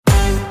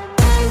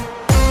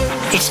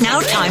It's now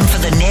time for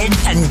the Ned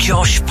and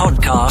Josh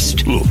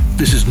podcast. Look,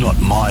 this is not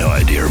my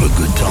idea of a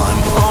good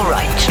time. All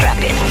right, strap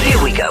in.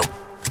 Here we go.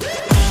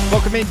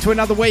 Welcome into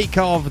another week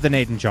of the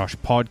Ned and Josh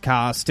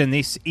podcast, and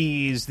this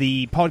is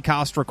the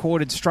podcast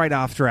recorded straight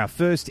after our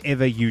first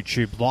ever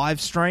YouTube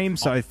live stream,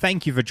 so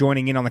thank you for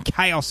joining in on the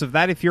chaos of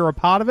that if you're a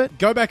part of it.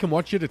 Go back and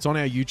watch it. It's on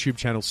our YouTube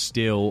channel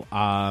still.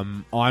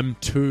 I'm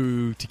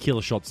 2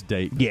 tequila shots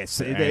deep.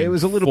 Yes, it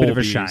was a little bit of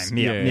a shame.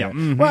 Yeah.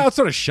 Mm-hmm. Well, it's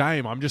not a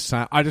shame. I'm just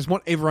saying, I just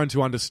want everyone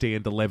to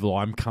understand the level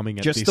I'm coming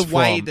at just this the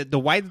way from. that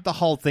the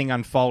whole thing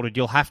unfolded.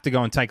 You'll have to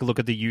go and take a look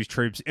at the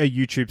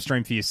YouTube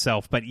stream for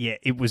yourself, but yeah,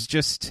 it was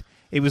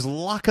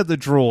luck of the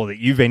draw that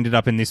you've ended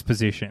up in this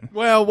position.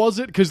 Well, was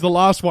it? Because the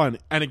last one,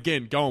 and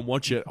again, go and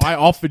watch it. I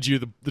offered you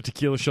the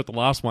tequila shot, the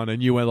last one,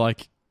 and you were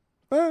like,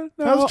 no.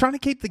 I was trying to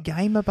keep the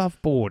game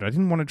above board. I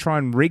didn't want to try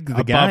and rig the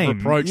above game.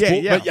 Reproach.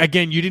 Yeah. But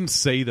again, you didn't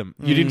see them.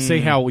 You didn't see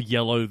how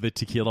yellow the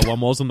tequila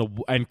one was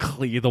and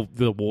clear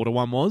the water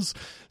one was.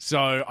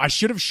 So I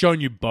should have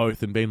shown you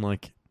both and been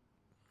like,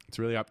 it's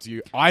really up to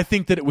you. I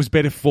think that it was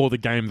better for the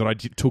game that I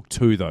took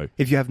 2, though.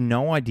 If you have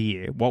no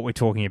idea what we're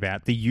talking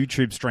about, the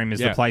YouTube stream is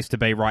the place to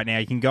be right now.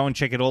 You can go and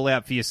check it all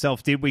out for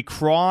yourself. Did we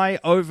cry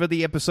over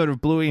the episode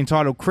of Bluey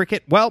entitled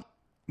Cricket? Well,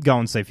 go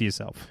and see for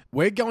yourself.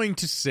 We're going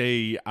to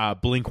see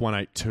Blink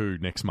 182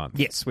 next month.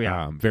 Yes, we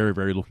are. Very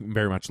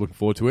much looking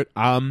forward to it.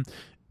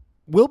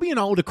 We'll be an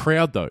older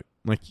crowd, though.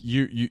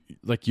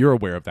 You're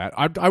aware of that.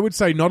 I would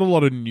say not a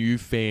lot of new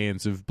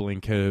fans of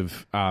Blink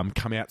have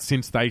come out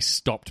since they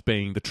stopped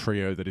being the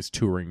trio that is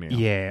touring now.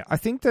 Yeah, I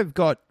think they've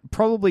got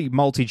probably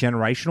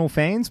multi-generational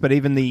fans, but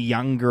even the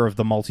younger of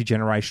the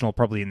multi-generational are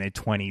probably in their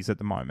 20s at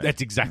the moment.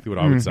 That's exactly what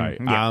I would say.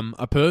 Yeah.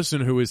 A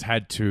person who has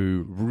had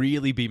to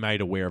really be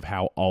made aware of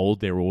how old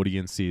their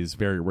audience is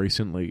very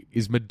recently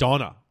is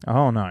Madonna.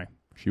 Oh, no.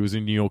 She was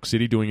in New York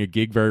City doing a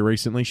gig very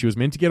recently. She was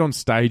meant to get on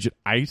stage at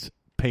 8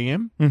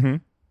 p.m.,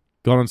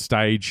 got on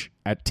stage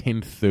at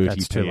 10:30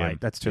 That's too PM. late.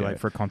 That's too late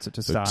for a concert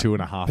to So start.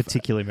 2.5.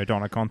 Particularly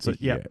Madonna concert.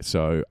 Yeah. Yep.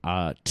 So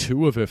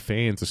 2 of her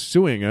fans are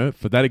suing her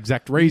for that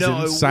exact reason,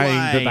 No saying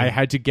way. that they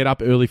had to get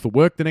up early for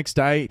work the next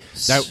day.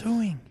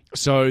 Suing.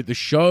 So the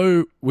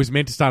show was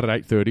meant to start at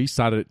 8:30,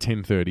 started at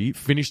 10:30,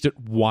 finished at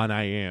 1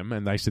 a.m.,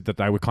 and they said that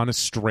they were kind of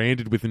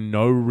stranded with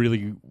no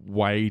really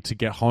way to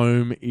get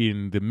home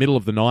in the middle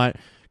of the night,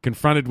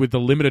 confronted with the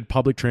limited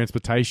public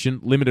transportation,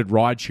 limited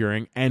ride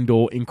sharing, and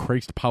or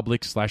increased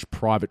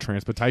public/private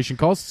transportation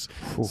costs.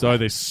 So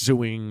they're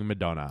suing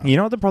Madonna. You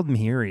know what the problem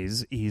here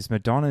is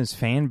Madonna's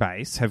fan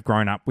base have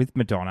grown up with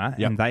Madonna,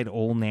 and they'd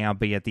all now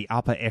be at the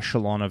upper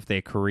echelon of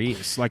their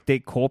careers. Like, they're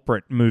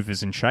corporate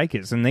movers and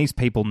shakers, and these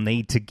people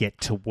need to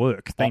get to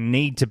work. They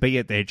need to be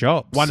at their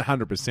jobs.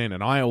 100%.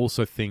 And I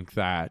also think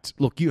that,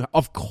 look,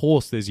 of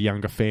course there's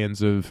younger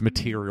fans of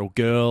Material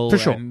Girl For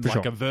sure.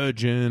 a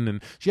Virgin,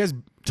 and she has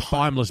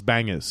timeless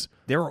bangers.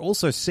 There are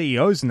also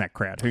CEOs in that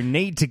crowd who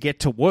need to get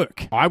to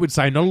work. I would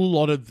say not a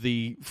lot of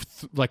the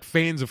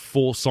fans of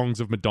 4 songs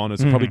of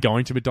Madonna's are probably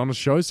going to Madonna's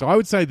shows. So I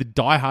would say the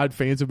diehard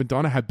fans of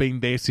Madonna have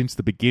been there since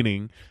the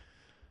beginning.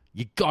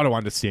 You got to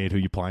understand who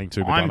you're playing to,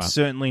 Madonna. I'm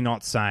certainly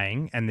not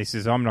saying, and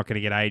I'm not going to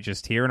get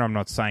ageist here, and I'm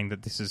not saying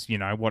that this is,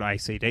 what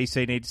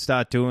AC/DC need to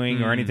start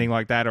doing or anything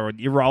like that, or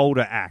your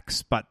older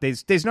acts, but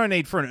there's no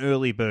need for an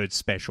early bird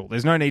special.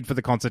 There's no need for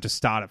the concert to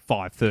start at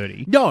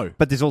 5:30. No.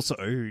 But there's also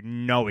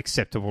no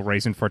acceptable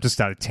reason for it to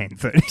start at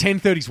 10:30.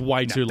 10:30's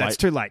way too late. That's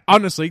too late.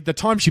 Honestly, the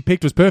time she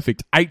picked was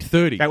perfect.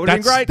 8:30. That would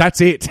have been great.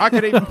 That's it. I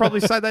could even probably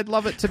say they'd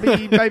love it to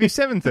be maybe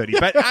 7:30,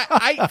 but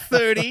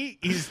 8:30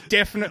 is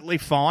definitely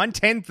fine.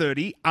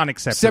 10:30,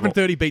 unacceptable.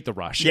 7:30 beat the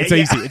rush. Yeah, It's yeah.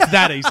 easy. It's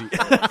that easy.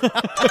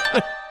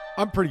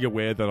 I'm pretty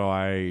aware that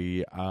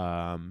I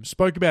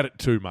spoke about it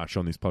too much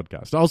on this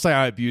podcast. I'll say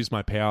I abused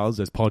my powers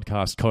as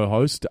podcast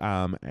co-host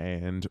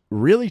and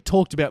really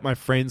talked about my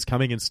friends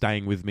coming and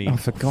staying with me. Oh,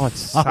 for God's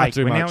sake,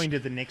 too we're now much. into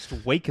the next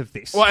week of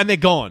this. Well, and they're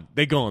gone.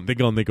 They're gone.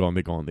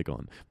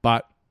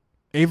 But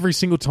every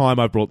single time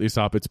I brought this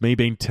up, it's me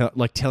being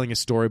telling a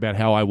story about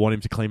how I want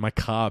him to clean my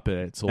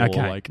carpets, or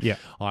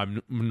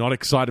I'm not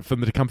excited for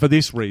them to come for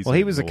this reason. Well,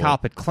 he was a or-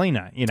 carpet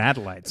cleaner in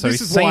Adelaide, so This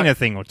he's is why- seen a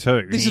thing or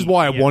two. This is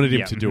why I wanted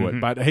him to do it,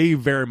 but he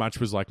very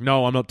much was like,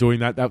 "No, I'm not doing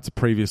that. That's a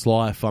previous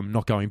life. I'm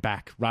not going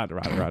back." Right.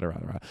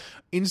 I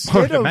Instead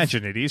would of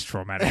imagine it is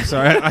traumatic.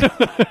 So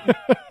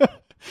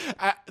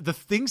the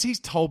things he's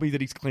told me that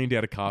he's cleaned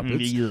out of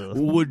carpets Yeah.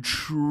 would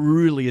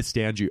truly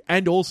astound you,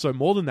 and also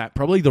more than that,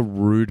 probably the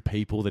rude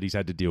people that he's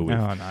had to deal with.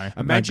 Oh, no.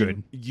 Imagine No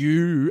good.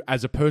 you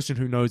as a person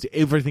who knows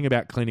everything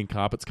about cleaning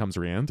carpets comes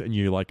around, and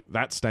you're like,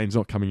 "That stain's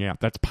not coming out.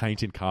 That's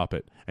paint and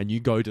carpet," and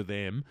you go to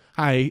them,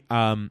 "Hey,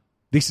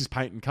 this is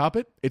paint and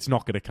carpet. It's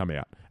not going to come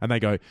out," and they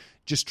go,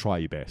 "Just try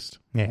your best."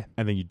 yeah.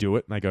 And then you do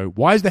it, and they go,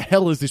 "Why the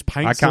hell is this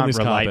paint I still on can't this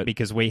relate carpet?"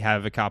 because we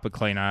have a carpet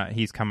cleaner.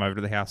 He's come over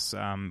to the house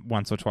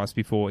once or twice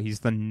before.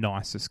 He's the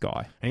nicest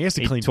guy. And he has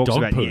to clean talks dog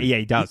about, poo. Yeah,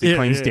 he does. He Yeah,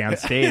 cleans yeah.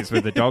 downstairs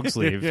where the dogs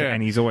live, Yeah.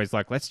 and he's always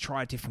like, "Let's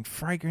try a different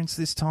fragrance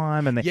this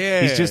time." And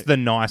Yeah. he's just the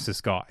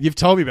nicest guy. You've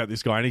told me about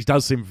this guy, and he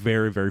does seem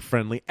very, very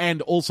friendly,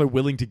 and also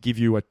willing to give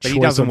you a But choice he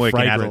doesn't on work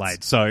fragrance. in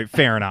Adelaide, so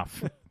fair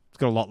enough.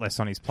 got a lot less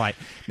on his plate.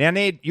 Now,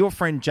 Ned, your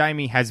friend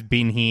Jamie has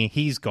been here.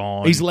 He's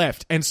gone. He's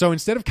left. And so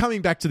instead of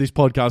coming back to this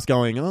podcast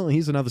going, oh,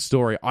 here's another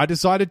story, I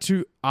decided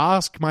to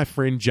ask my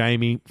friend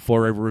Jamie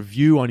for a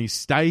review on his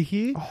stay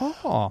here,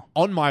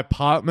 on my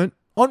apartment,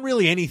 on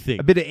really anything.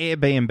 A bit of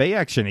Airbnb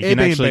action. He can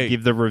actually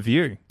give the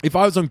review. If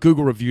I was on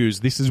Google Reviews,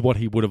 this is what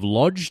he would have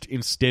lodged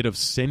instead of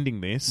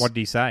sending this. What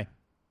did he say?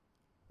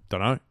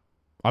 Don't know.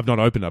 I've not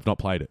opened it. I've not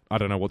played it. I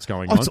don't know what's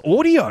going on. It's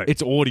audio.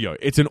 It's audio.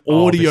 It's an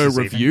audio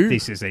review.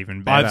 This is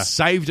even better. I've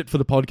saved it for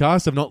the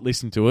podcast. I've not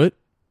listened to it.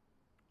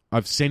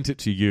 I've sent it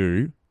to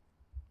you.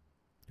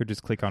 You'll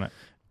just click on it.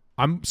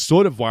 I'm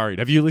sort of worried.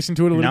 Have you listened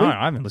to it a little bit? No,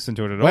 I haven't listened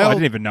to it at all. Well, I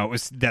didn't even know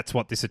that's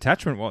what this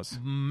attachment was.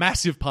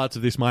 Massive parts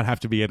of this might have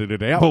to be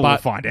edited out. Well, we'll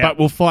find out. But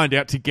we'll find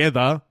out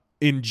together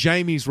in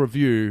Jamie's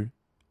review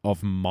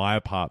of my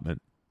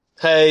apartment.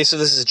 Hey, so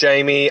this is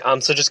Jamie.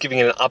 So just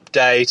giving an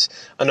update.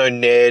 I know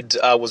Ned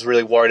was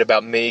really worried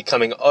about me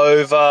coming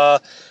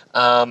over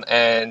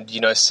and,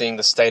 seeing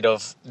the state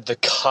of the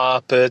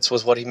carpets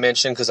was what he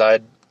mentioned, because I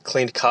had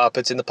cleaned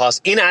carpets in the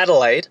past in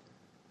Adelaide.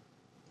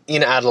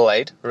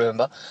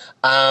 Remember?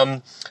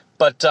 I'm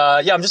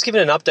just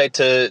giving an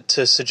update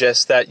to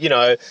suggest that,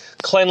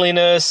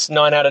 cleanliness,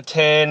 9 out of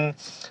 10.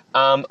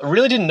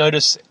 Really didn't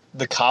notice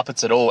the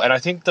carpets at all. And I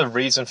think the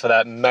reason for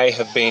that may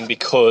have been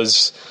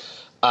because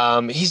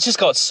he's just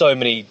got so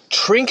many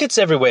trinkets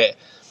everywhere.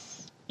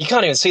 You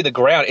can't even see the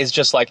ground. It's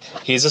just like,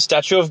 here's a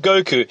statue of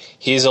Goku.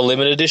 Here's a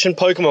limited edition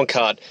Pokemon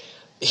card.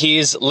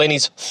 Here's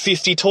Lenny's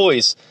 50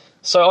 toys.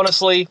 So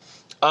honestly,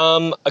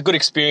 a good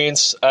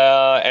experience,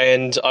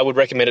 and I would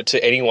recommend it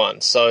to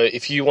anyone. So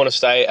if you want to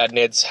stay at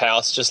Ned's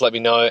house, just let me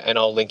know and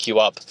I'll link you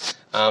up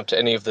to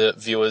any of the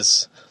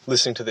viewers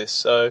listening to this.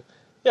 So,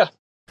 yeah.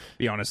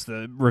 Be honest,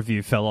 the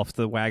review fell off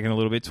the wagon a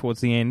little bit towards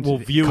the end,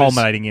 viewers,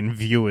 culminating in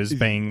viewers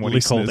being what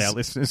he called our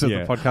listeners of the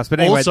podcast. But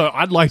anyway, also,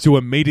 I'd like to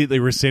immediately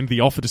rescind the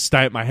offer to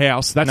stay at my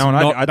house. That's not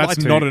an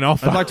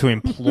offer. I'd like to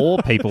implore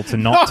people to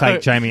not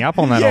take Jamie up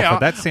on that offer.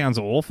 That sounds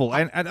awful.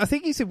 And I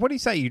think he said, what did he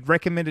say? You'd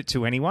recommend it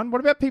to anyone?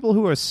 What about people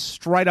who are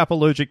straight up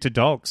allergic to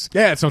dogs?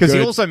 Yeah, it's not good. Because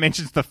he also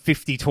mentions the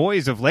 50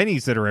 toys of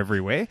Lenny's that are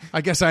everywhere.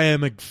 I guess I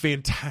am a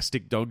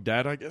fantastic dog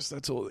dad. I guess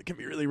that's all that can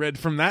be really read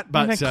from that.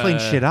 But you don't clean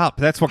shit up.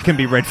 That's what can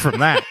be read from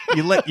that.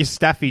 You let your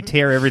Staffy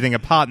tear everything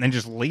apart and then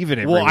just leave it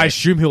everywhere. Well, I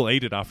assume he'll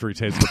eat it after he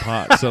tears it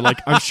apart. So, I'm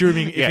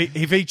assuming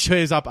if he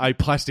tears up a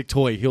plastic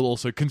toy, he'll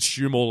also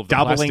consume all of the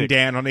doubling plastic.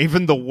 Down on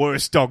even the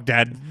worst dog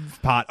dad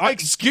part.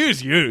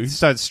 Excuse you.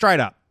 So, straight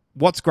up,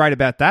 what's great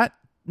about that?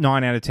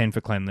 9 out of 10 for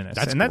cleanliness.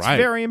 That's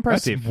very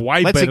impressive. That's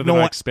way better than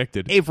I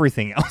expected.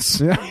 Everything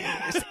else.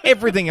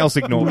 Everything else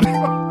ignored.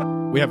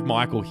 We have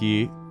Michael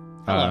here.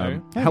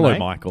 Hello. Hello,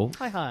 Michael.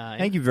 Hi.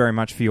 Thank you very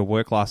much for your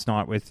work last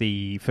night with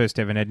the first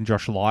ever Ned and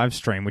Josh live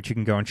stream, which you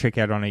can go and check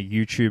out on a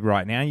YouTube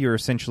right now. You're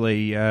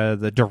essentially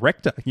the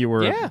director. You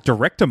were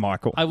director,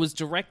 Michael. I was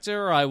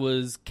director. I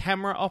was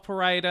camera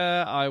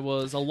operator. I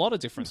was a lot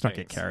of different things. Let's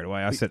not get carried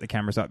away. I set the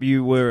cameras up.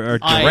 You were a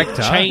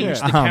director. I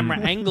changed the camera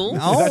angles.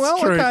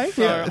 True. Okay.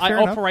 So Yeah, I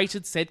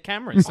operated said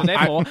cameras. So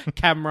therefore,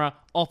 camera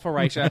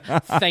operator.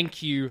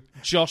 Thank you,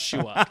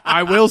 Joshua.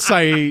 I will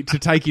say, to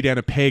take you down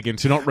a peg and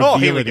to not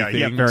reveal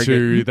anything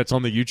that's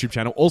on the YouTube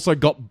channel, also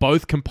got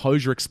both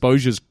composure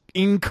exposures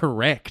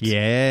incorrect.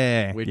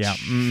 Yeah. Which, I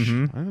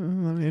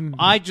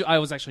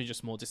was actually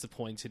just more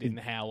disappointed in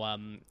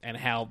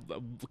how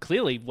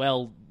clearly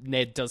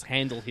Ned does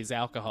handle his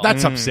alcohol.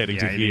 That's upsetting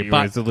to hear,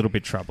 but but it's a little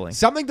bit troubling.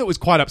 Something that was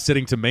quite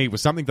upsetting to me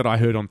was something that I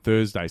heard on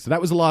Thursday. So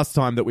that was the last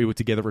time that we were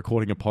together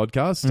recording a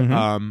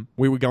podcast.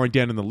 We were going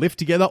down in the lift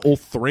together, all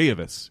three of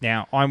us.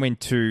 Now, I went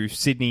to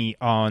Sydney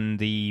on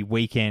the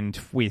weekend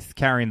with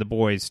carrying the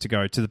boys to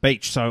go to the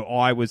beach, so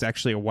I was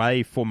actually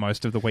away for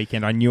most of the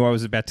weekend. I knew I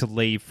was about to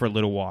leave for a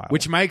little while.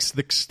 Which makes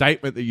the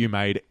statement that you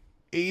made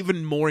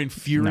even more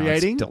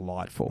infuriating. No, it's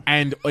delightful.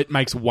 And it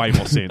makes way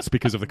more sense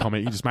because of the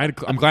comment you just made.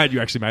 I'm glad you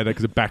actually made that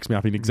because it backs me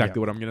up in exactly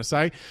what I'm going to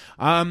say.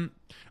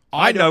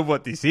 I know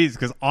what this is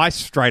because I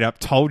straight up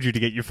told you to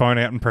get your phone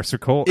out and press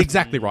record.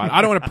 Exactly right.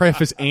 I don't want to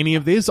preface any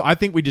of this. I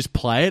think we just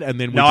play it and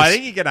then I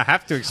think you're going to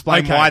have to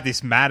explain why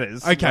this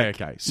matters.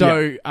 Okay.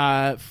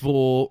 So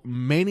for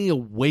many a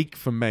week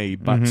for me,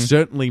 but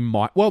certainly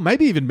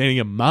maybe even many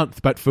a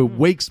month, but for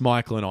weeks,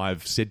 Michael and I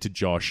have said to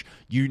Josh,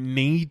 you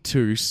need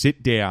to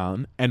sit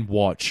down and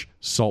watch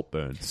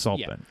Saltburn.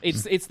 Saltburn.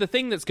 It's the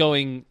thing that's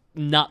going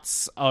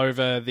nuts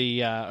over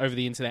the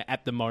internet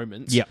at the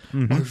moment. Yeah.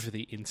 Over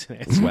the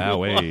internet.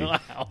 Wow.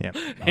 Yep.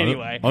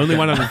 Anyway. Only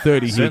 1 under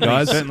 30 here,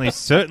 guys.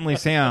 Certainly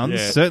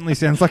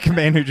sounds like a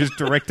man who just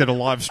directed a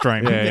live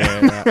stream.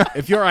 Yeah.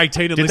 If you're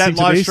 18 and Did listening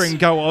that live to this... stream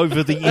go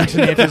over the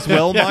internet as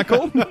well,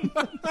 Michael?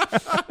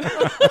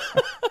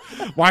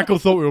 Michael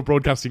thought we were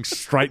broadcasting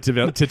straight to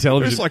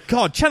television. It's like,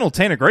 God, Channel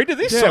 10 agreed to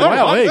this? Yeah,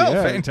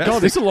 Fantastic.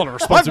 God, this is a lot of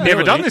responsibility. I've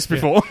never done this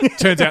before.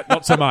 Turns out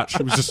not so much.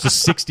 It was just for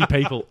 60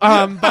 people.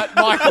 But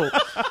Michael,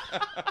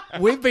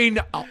 we've been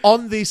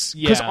on this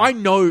because Yeah.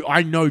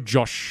 I know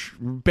Josh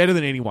better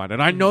than anyone,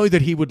 and I know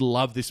that he would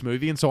love this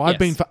movie, and so I've Yes.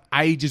 been for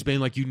ages being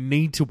like, you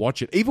need to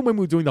watch it. Even when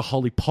we were doing the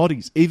Holy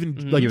Potties, even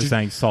like You were just-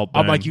 saying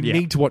Saltburn. I'm like, you Yeah.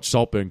 need to watch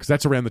Saltburn because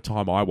that's around the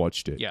time I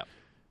watched it. Yeah.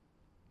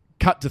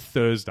 Cut to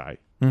Thursday.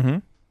 Mm-hmm.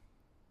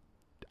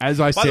 As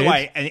I By said, the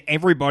way, and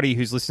everybody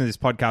who's listened to this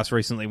podcast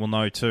recently will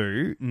know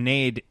too,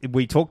 Ned,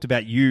 we talked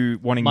about you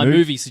wanting My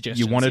movie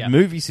suggestions, You wanted yeah.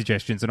 movie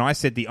suggestions, and I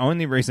said the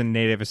only reason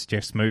Ned ever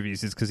suggests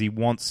movies is because he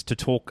wants to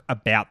talk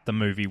about the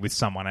movie with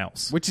someone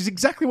else. which is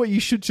exactly what you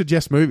should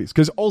suggest movies.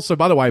 Because also,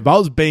 by the way, if I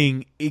was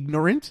being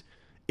ignorant,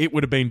 it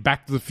would have been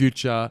Back to the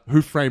Future,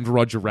 Who Framed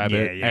Roger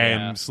Rabbit,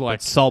 and like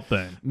But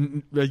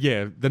Saltburn.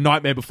 The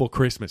Nightmare Before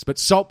Christmas. But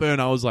Saltburn,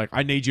 I was like,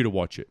 I need you to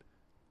watch it.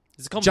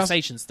 It's a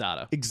conversation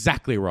starter.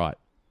 Exactly right.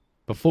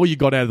 Before you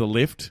got out of the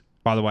lift,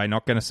 By the way,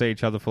 not going to see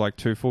each other for like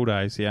 2 full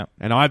days. Yeah.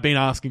 and I've been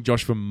asking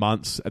Josh for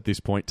months at this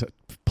point to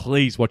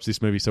please watch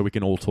this movie so we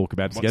can all talk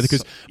about it together.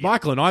 Because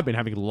Michael and I have been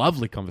having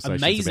lovely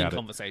conversations Amazing about it.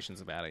 conversations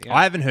about it. Yeah.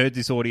 I haven't heard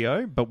this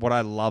audio, but what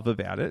I love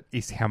about it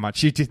is how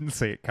much you didn't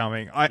see it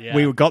coming. Yeah.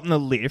 We got in the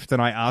lift,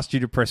 and I asked you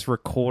to press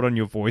record on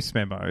your voice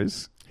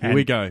memos. Here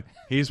we go.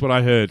 Here's what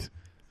I heard.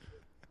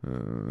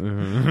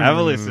 Have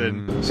a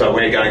listen. So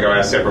we're going to go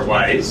our separate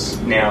ways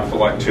now for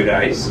like 2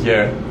 days.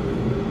 Yeah.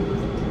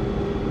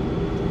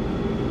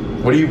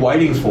 What are you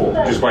waiting for?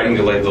 Just waiting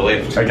to leave the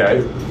lift. Okay.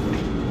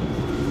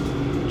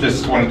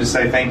 Just wanted to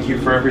say thank you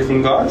for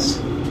everything, guys.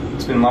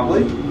 It's been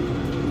lovely.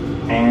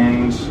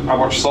 And I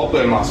watched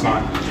Saltburn last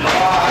night.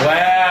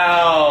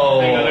 Wow.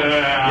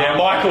 Yeah,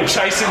 Michael,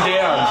 chase him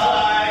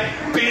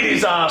down. Beat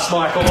his ass,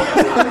 Michael.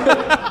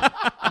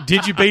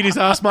 Did you beat his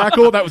ass,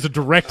 Michael? That was a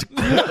direct...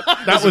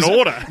 That was an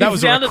order. That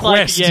was a sounded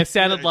request.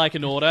 sounded like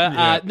an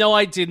order. No,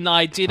 I didn't.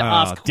 I did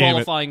ask damn it.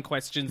 qualifying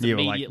questions You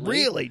were immediately. like,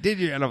 really? Did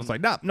you? And I was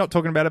like, no, not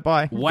talking about it.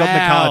 Bye. Wow. Got in the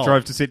car,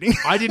 drove to Sydney.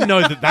 I didn't know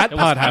that That was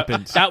part hurt-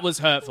 happened. That was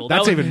hurtful.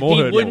 That's That was, even more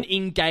he hurtful. wouldn't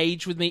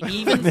engage with me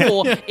even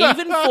for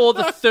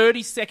the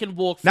 30-second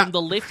walk from Nah,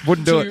 the lift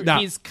wouldn't do to it. Nah.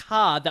 his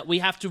car that we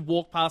have to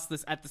walk past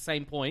this at the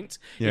same point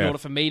in Yeah. order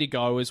for me to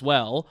go as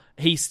well.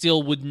 He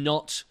still would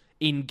not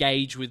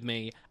engage with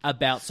me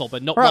about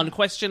Saltburn. Not Right. one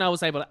question I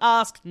was able to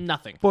ask.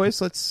 Nothing. Boys,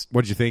 let's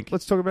What'd you think?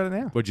 talk about it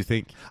now. What'd you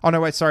think? Oh no,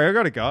 wait, sorry, I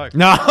got to go.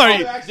 No,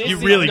 This you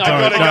is- really no,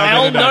 don't. gotta go.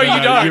 Hell no,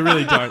 you don't. You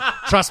really don't.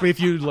 Trust me, if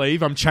you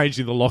leave, I'm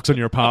changing the locks on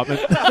your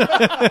apartment.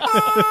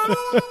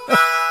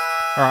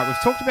 All right, we've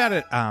talked about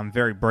it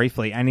very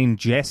briefly and in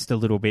jest a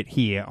little bit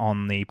here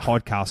on the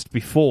podcast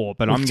before,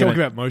 but I'm We've going talked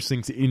about most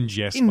things in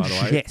jest, in by the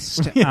way.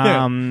 jest.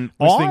 Yeah. Most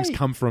I things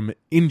come from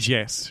in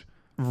jest.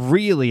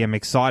 really am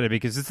excited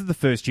because this is the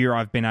first year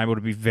I've been able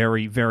to be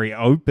very, very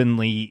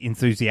openly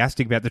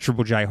enthusiastic about the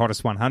Triple J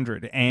Hottest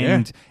 100.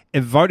 And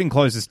if voting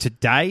closes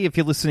today, if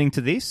you're listening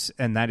to this,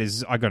 and that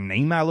is, I got an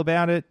email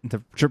about it.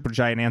 The Triple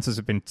J announcers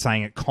have been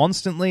saying it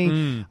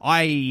constantly.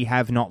 I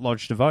have not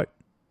lodged a vote.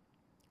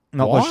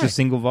 Not Why? lodged a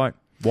single vote.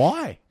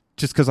 Why?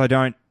 Just because I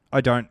don't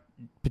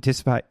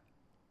participate.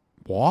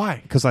 Why?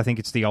 Because I think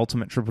it's the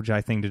ultimate Triple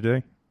J thing to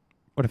do.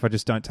 What if I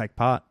just don't take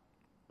part?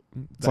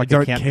 It's like,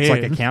 don't it's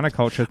like care. a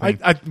counterculture thing.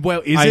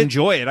 Is I it?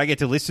 enjoy it. I get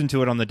to listen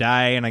to it on the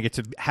day, and I get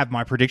to have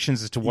my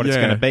predictions as to what it's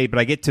Yeah. going to be. But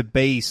I get to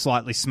be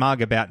slightly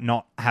smug about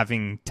not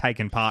having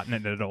taken part in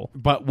it at all.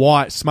 But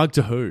why? Smug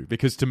to who?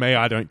 Because to me,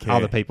 I don't care.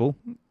 Other people,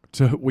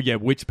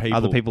 Which people?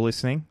 other people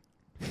listening.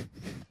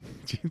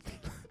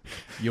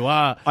 You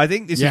are. I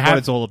think this you is what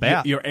it's all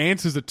about. Your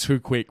answers are too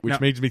quick, which No.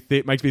 makes me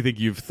think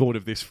you've thought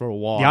of this for a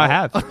while. Yeah, I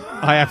have.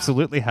 I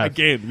absolutely have.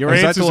 Again, your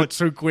Because I answers are thought-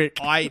 too quick.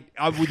 I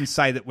wouldn't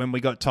say that when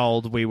we got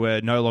told we were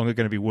no longer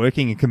going to be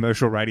working in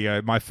commercial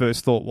radio, my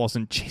first thought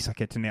wasn't, geez, I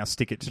get to now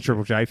stick it to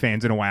Triple J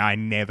fans in a way I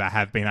never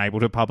have been able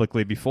to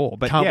publicly before.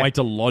 But Can't yeah. wait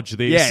to lodge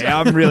this. Yeah,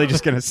 I'm really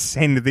just going to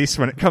send this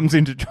when it comes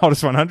into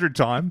Hottest 100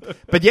 time.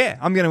 But yeah,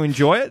 I'm going to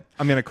enjoy it.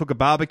 I'm going to cook a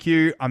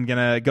barbecue. I'm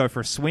going to go for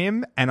a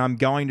swim. And I'm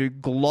going to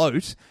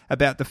gloat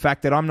about the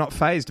fact that I'm not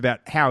fazed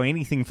about how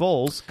anything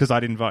falls because I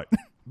didn't vote.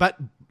 But,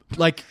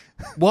 like,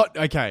 what?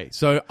 Okay,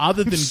 so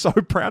other than... I'm so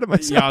proud of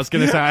myself. Yeah, I was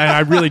going to say, and I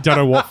really don't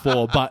know what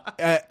for,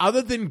 but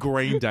other than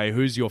Green Day,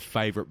 who's your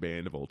favourite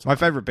band of all time? My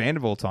favourite band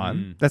of all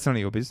time. That's none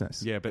of your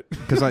business. Yeah, but...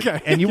 Because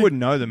Okay. and you wouldn't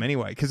know them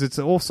anyway because it's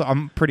also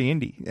I'm pretty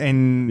indie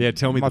and Yeah,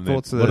 tell me my them then.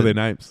 thoughts. What are their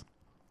names?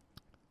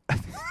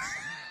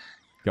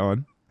 Go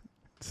on.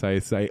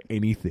 Say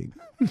anything.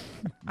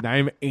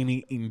 Name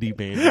any indie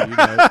band that you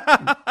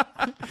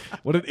know.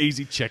 What an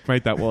easy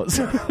checkmate that was.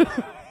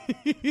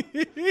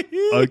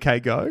 Okay,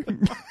 go.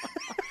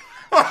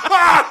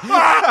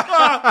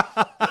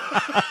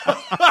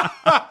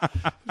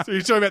 So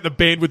you're talking about the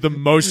band with the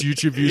most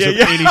YouTube views of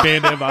any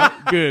band ever.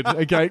 Good.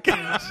 Okay.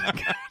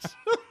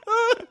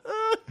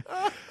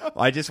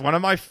 One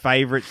of my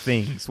favorite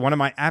things, one of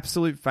my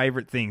absolute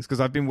favorite things, because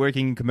I've been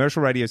working in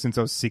commercial radio since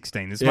I was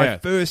 16. This is my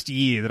first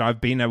year that I've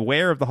been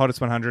aware of the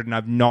Hottest 100 and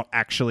I've not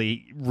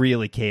actually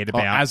really cared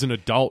about as an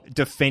adult.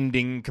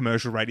 defending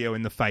commercial radio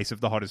in the face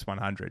of the Hottest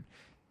 100.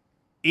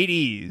 It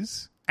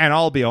is, and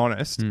I'll be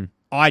honest,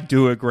 I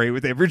do agree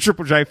with every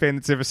Triple J fan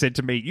that's ever said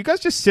to me, you guys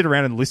just sit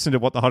around and listen to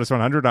what the hottest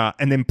 100 are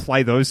and then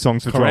play those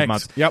songs for 12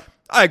 months. Yep.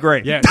 I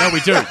agree. Yeah, no, we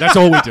do. That's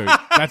all we do.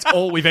 That's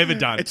all we've ever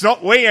done. It's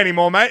not we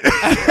anymore, mate.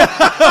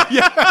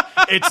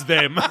 It's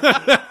them.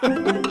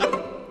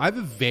 I have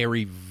a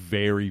very,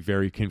 very,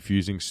 very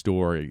confusing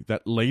story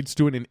that leads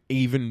to an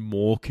even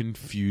more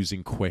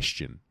confusing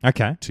question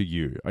Okay. to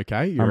you.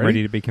 Okay? You I'm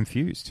ready to be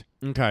confused.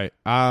 Okay.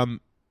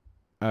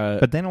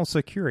 But then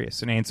also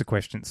curious and answer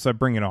questions. So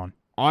bring it on.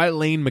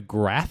 Eileen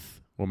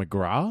McGrath or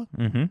McGrath?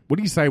 Mm-hmm. What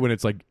do you say when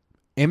it's like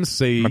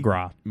MC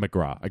McGrath?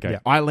 McGrath. Okay. Yeah.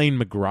 Eileen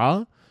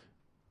McGrath,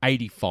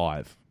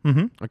 85.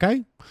 Mm-hmm.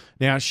 Okay.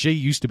 Now, she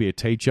used to be a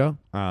teacher.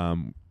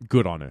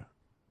 Good on her.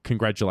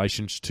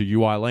 Congratulations to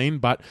you, Eileen.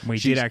 But We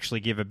she's- did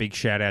actually give a big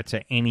shout out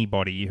to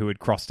anybody who had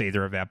crossed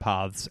either of our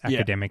paths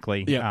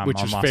academically which on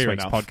is last fair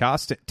week's enough.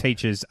 podcast.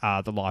 Teachers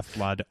are the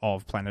lifeblood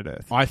of planet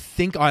Earth. I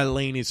think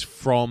Eileen is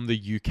from the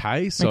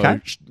UK, so Okay.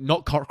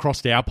 not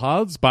crossed our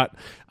paths. But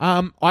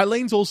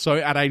Eileen's also,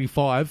 at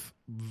 85,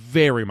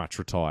 very much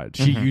retired.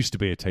 She Mm-hmm. used to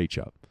be a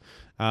teacher.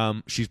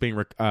 She's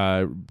been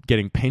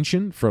getting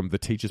pension from the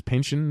teacher's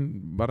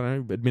pension, I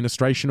don't know,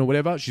 administration or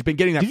whatever. She's been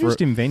getting that Did you for...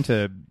 just invent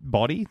a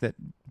body that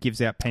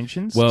gives out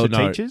pensions well, to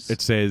no, teachers? it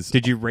says...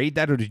 Did you read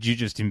that or did you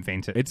just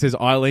invent it? It says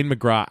Eileen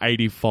McGrath,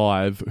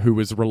 85, who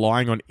was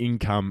relying on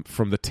income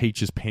from the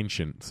teacher's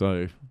pension.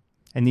 So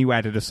And you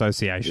added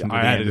association. to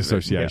I the added end of it.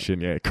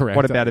 association, yeah, correct.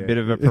 What about a Yeah. bit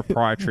of a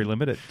proprietary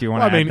limited? Do you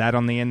want to Well, I add mean- that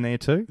on the end there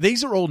too?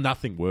 These are all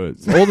nothing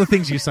words. All the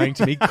things you're saying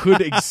to me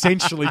could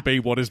essentially be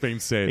what has been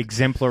said.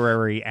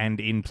 Exemplary and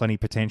in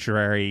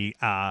plenipotentiary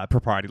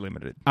propriety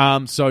limited.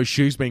 So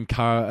she's been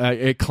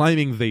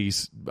claiming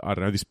these, I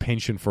don't know, this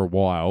pension for a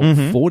while.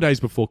 Mm-hmm. 4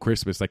 days before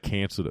Christmas, they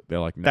cancelled it. They're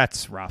like, no.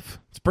 That's rough.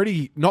 It's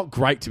pretty not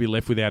great to be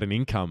left without an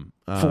income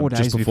 4 days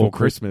just before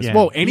Christmas. Yeah.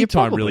 Well, You're any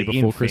time probably, really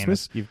before in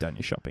Christmas. fairness, you've done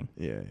your shopping.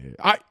 Yeah.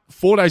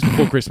 4 days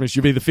before Christmas,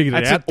 you've either figured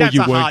it out or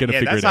you weren't going to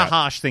figure it That's out. a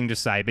harsh thing to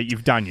say, but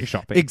you've done your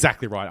shopping.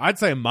 Exactly right. I'd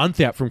say a month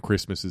out from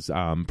Christmas is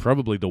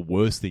probably the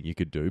worst thing you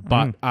could do.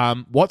 But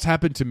what's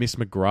happened to Miss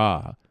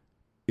McGrath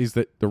is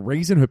that the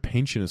reason her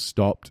pension has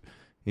stopped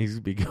is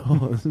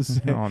because...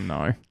 Oh,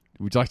 no.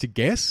 Would you like to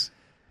guess?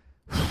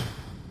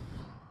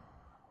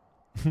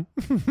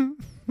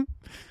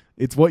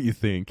 It's what you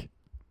think.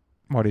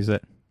 What is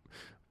it?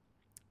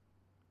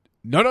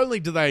 Not only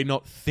do they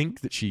not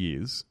think that she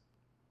is,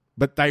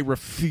 but they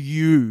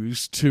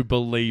refuse to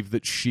believe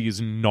that she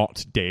is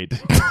not dead.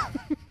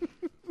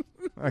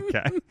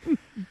 Okay.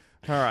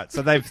 All right.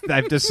 So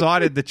they've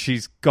decided that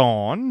she's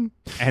gone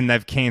and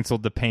they've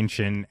cancelled the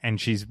pension and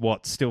she's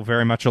still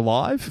very much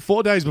alive?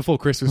 4 days before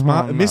Christmas,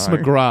 no. Miss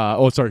McGrath,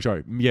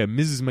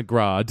 Mrs.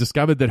 McGrath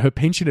discovered that her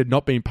pension had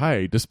not been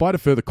paid. Despite a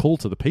further call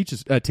to the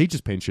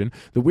teacher's pension,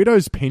 the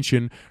widow's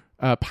pension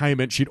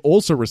payment she'd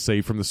also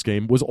received from the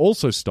scheme was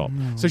also stopped.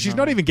 So she's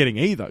not even getting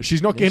either.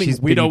 She's not getting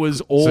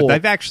widowers or... So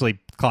they've actually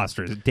classed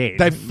her as dead.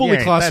 They've fully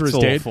classed her as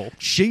that's dead. awful.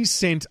 She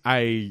sent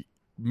an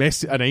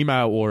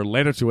email or a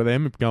letter to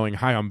them going,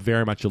 hey, I'm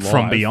very much alive.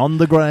 From beyond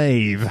the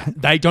grave.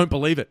 They don't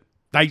believe it.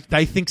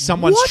 They think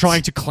someone's What?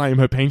 trying to claim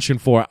her pension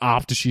for her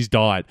after she's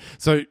died.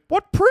 So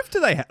What proof do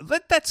they have?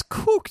 That's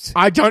cooked.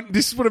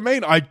 this is what I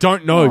mean. I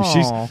don't know.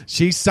 Oh.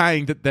 She's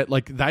saying that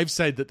like they've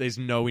said that there's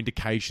no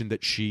indication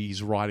that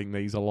she's writing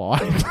these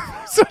alive.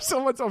 So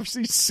someone's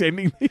obviously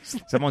sending these.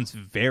 Someone's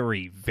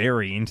very,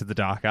 very into the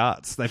dark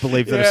arts. They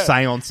believe that Yeah. a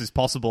seance is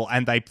possible,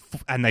 and they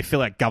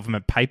fill out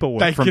government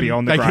paperwork from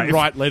beyond the they grave. can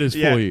write letters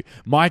Yeah. for you.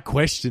 My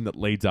question that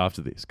leads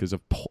after this, because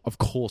of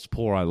course,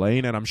 poor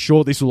Eileen, and I'm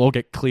sure this will all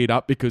get cleared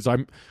up because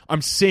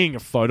I'm seeing a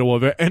photo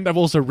of her, and I've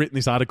also written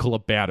this article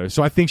about her,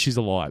 so I think she's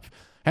alive.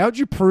 How would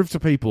you prove to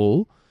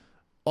people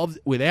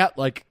without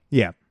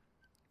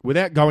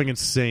going and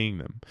seeing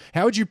them?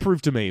 How would you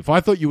prove to me if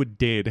I thought you were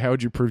dead? How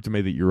would you prove to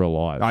me that you're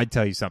alive? I'd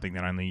tell you something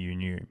that only you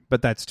knew,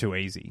 but that's too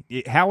easy.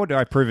 How would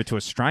I prove it to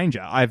a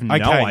stranger? I have no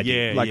Okay,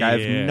 idea. yeah, I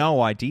have yeah.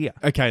 no idea.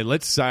 Okay,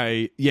 let's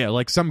say,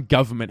 like some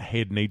government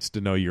head needs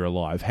to know you're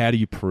alive. How do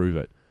you prove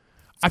it?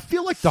 I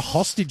feel like the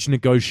hostage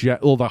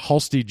the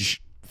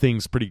hostage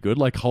thing's pretty good.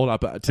 Like, hold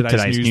up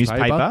today's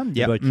newspaper.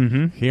 Yep.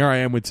 Like, here I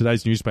am with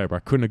today's newspaper. I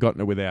couldn't have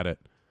gotten it without it.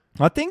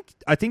 I think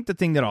the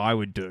thing that I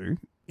would do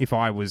if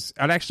I'd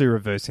actually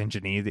reverse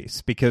engineer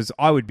this, because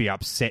I would be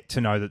upset to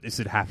know that this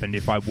had happened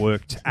if I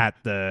worked at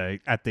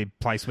the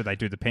place where they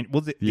do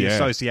the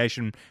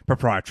Association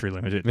Proprietary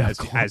Limited, as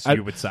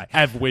you would say,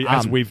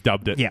 as we've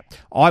dubbed it. Yeah,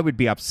 I would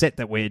be upset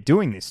that we're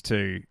doing this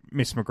to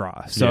Miss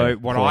McGrath. So Yeah,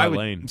 what poor I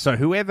Eileen. would, so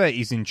whoever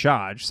is in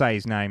charge, say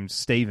his name's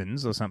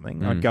Stevens or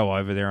something, I'd go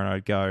over there and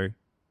I'd go,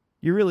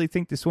 "You really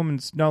think this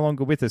woman's no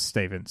longer with us,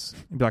 Stevens?"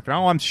 He'd be like,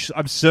 "No, I'm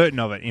certain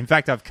of it. In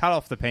fact, I've cut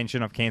off the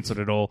pension. I've cancelled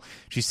it all.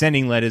 She's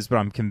sending letters, but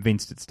I'm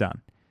convinced it's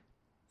done."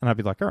 And I'd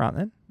be like, "All right,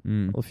 then.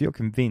 Well, if you're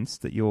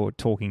convinced that you're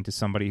talking to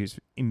somebody who's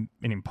an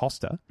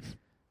imposter,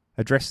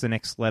 address the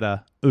next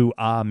letter, ooh,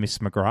 Miss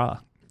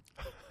McGrath,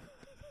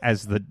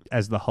 as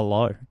the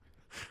hello.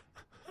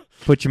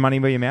 Put your money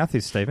where your mouth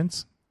is,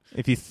 Stevens.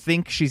 If you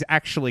think she's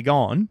actually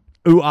gone,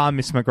 ooh,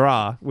 Miss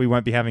McGrath, we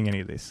won't be having any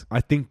of this."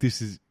 I think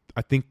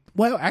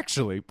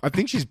I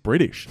think she's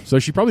British, so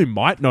she probably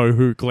might know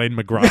who Glenn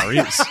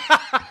McGrath is.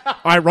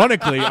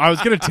 Ironically, I was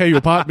going to tell you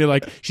apart and be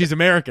like, she's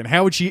American.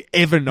 How would she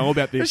ever know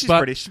about this? She's But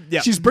British.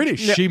 Yep. She's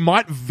British. Yep. She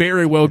might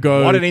very well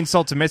go. What an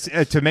insult to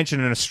mention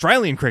an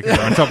Australian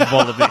cricketer on top of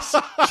all of this.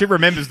 She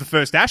remembers the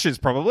first Ashes,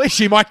 probably.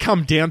 She might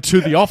come down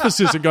to the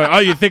offices and go, "Oh,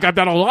 you think I've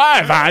done a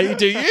live, eh?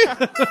 Do you?"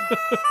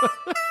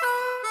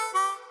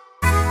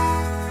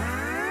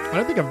 I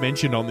don't think I've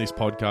mentioned on this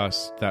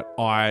podcast that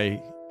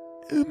I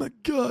am a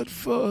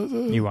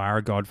godfather. You are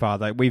a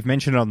godfather. We've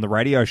mentioned it on the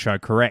radio show,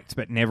 correct,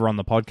 but never on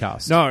the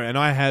podcast. No, and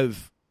I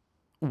have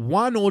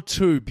one or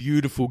two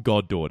beautiful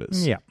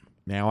goddaughters. Yeah.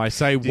 Now, I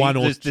say one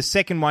or the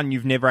second one,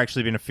 you've never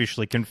actually been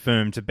officially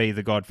confirmed to be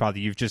the godfather.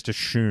 You've just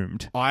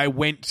assumed. I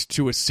went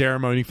to a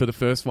ceremony for the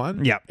first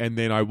one. Yep. And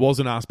then I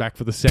wasn't asked back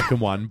for the second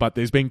one, but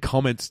there's been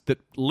comments that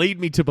lead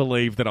me to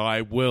believe that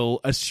I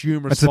will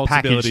assume It's a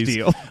package responsibilities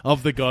deal.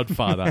 of the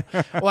godfather.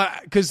 Well,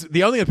 because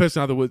the only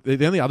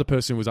other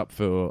person who was up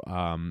for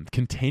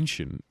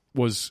contention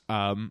was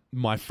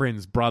my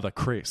friend's brother,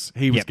 Chris.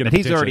 He was Yeah, going but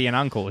to he's already an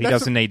uncle. He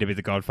doesn't need to be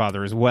the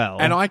godfather as well.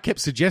 And I kept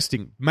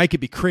suggesting, make it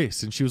be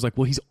Chris. And she was like,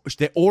 well,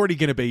 they're already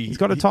going to be... He's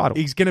got a title.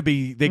 They're going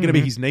to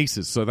be his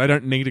nieces, so they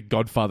don't need a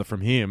godfather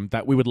from him.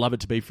 That we would love it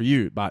to be for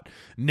you, but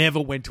never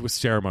went to a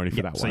ceremony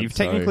for that so one. you've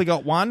technically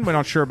got one. We're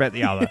not sure about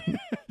the other.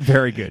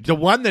 Very good. The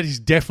one that is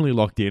definitely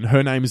locked in,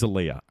 her name is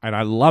Aaliyah, and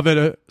I love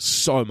her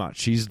so much.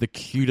 She's the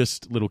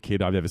cutest little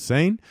kid I've ever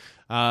seen.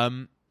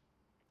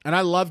 And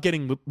I love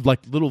getting like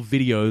little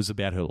videos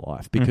about her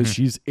life because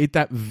she's at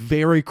that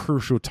very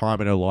crucial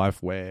time in her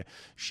life where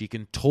she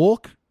can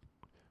talk,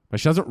 but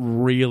she doesn't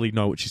really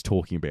know what she's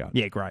talking about.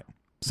 Yeah, great.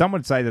 Some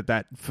would say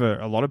that for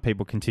a lot of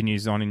people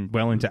continues on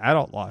well into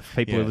adult life.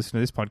 People who listen to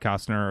this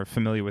podcast and are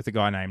familiar with a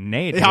guy named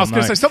Ned. Yeah, I was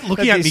going to say, stop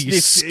looking at me, you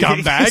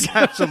scumbag.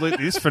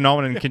 Absolutely, this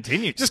phenomenon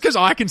continues. Just because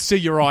I can see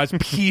your eyes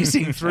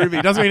piercing through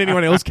me doesn't mean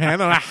anyone else can,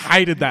 and I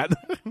hated that.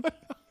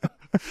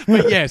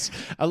 But yes,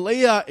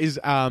 Aaliyah is,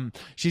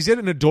 she's at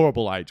an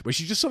adorable age where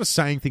she's just sort of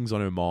saying things on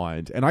her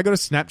mind. And I got a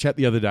Snapchat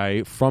the other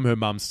day from her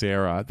mum,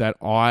 Sarah, that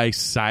I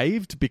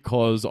saved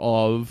because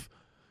of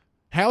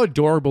how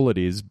adorable it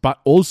is, but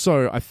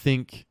also I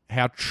think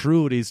how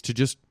true it is to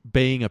just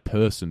being a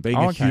person, being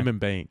a human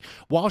being.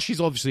 While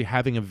she's obviously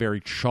having a very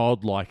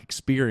childlike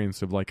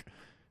experience of like,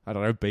 I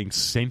don't know, being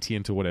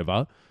sentient or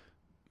whatever,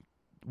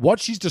 what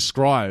she's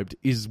described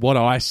is what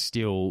I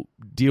still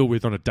deal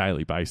with on a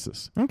daily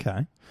basis.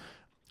 Okay.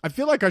 I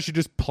feel like I should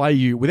just play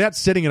you, without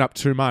setting it up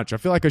too much, I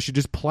feel like I should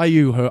just play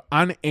you her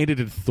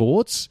unedited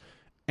thoughts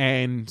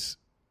and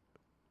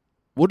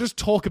we'll just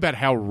talk about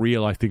how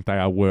real I think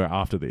they were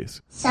after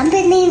this.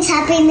 Something's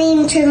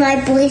happening to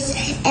my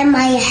voice in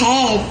my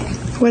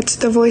head. What's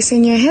the voice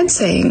in your head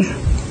saying?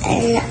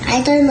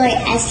 I don't know.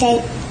 I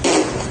said,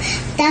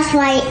 that's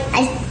why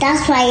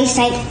it's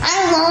like,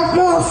 I want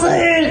more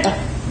food.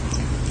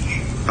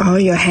 Oh,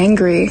 you're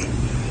hangry.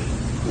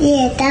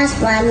 Yeah, that's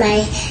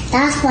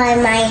why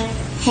my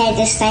head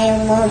is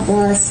saying want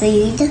more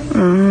food.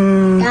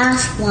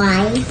 That's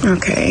why.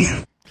 Okay.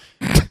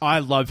 I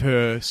love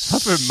her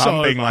so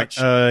mum being much.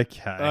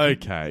 like,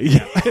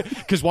 okay.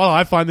 Because while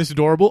I find this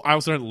adorable, I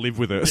also don't live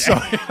with her. So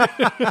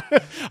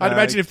I'd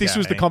imagine if this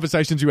was the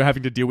conversations you were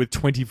having to deal with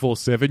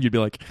 24/7, you'd be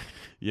like,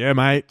 yeah,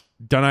 mate,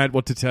 don't know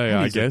what to tell you,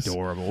 I guess.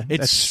 Adorable. It's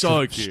That's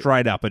so cute.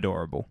 Straight up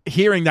adorable.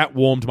 Hearing that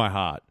warmed my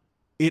heart.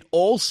 It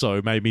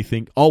also made me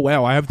think, oh,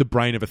 wow, I have the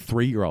brain of a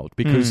 3-year-old.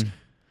 Because,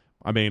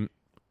 I mean,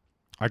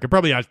 I could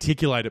probably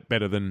articulate it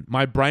better than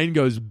my brain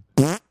goes,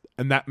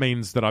 and that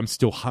means that I'm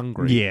still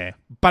hungry. Yeah.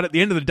 But at the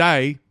end of the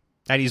day,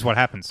 that is what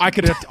happens. I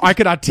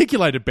could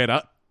articulate it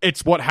better.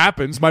 It's what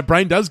happens. My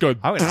brain does go,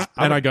 and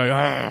I go,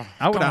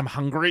 I'm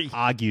hungry.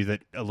 Argue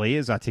that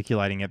Aaliyah's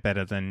articulating it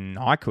better than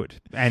I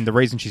could. And the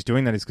reason she's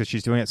doing that is because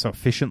she's doing it so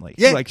efficiently.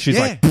 Yeah, like she's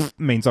like,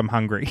 means I'm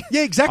hungry.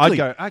 Yeah, exactly.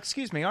 I'd go,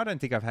 excuse me, I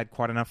don't think I've had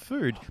quite enough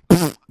food.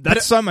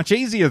 That's so much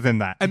easier than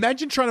that.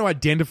 Imagine trying to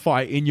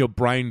identify in your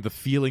brain the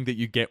feeling that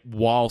you get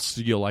whilst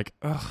you're like,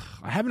 ugh,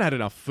 I haven't had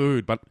enough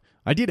food, but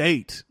I did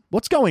eat.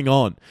 What's going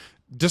on?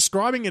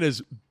 Describing it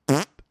as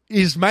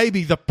is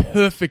maybe the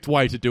perfect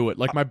way to do it.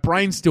 Like my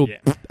brain's still,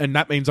 and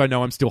that means I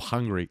know I'm still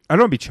hungry. I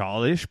don't want to be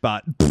childish,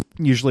 but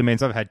usually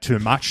means I've had too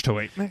much to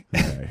eat.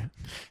 Okay.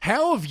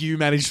 How have you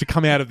managed to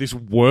come out of this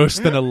worse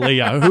than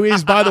Aaliyah, who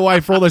is, by the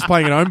way, for all those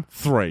playing at home,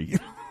 3?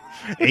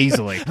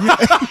 Easily.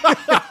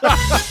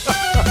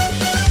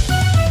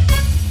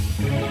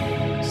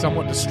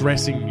 Somewhat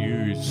distressing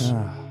news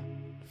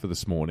for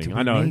this morning. Do we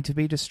I know. need to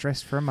be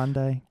distressed for a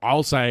Monday?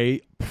 I'll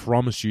say,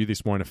 promise you,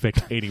 this won't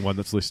affect anyone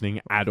that's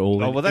listening at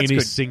all in any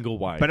single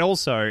way. But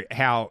also,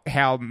 how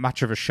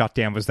much of a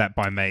shutdown was that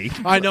by me?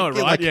 I know,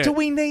 right? Like, yeah. do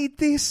we need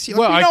this? You're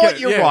Well, like, you know I what? get-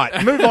 You're yeah.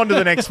 right. Move on to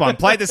the next one.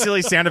 Play the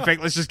silly sound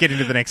effect. Let's just get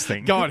into the next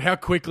thing. God, how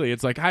quickly.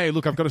 It's like, hey,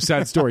 look, I've got a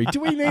sad story. Do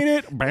we need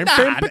it?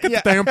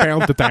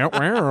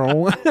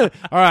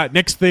 All right,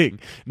 next thing.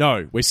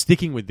 No, we're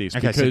sticking with this.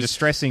 Okay, because so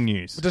distressing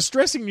news.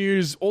 Distressing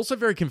news, also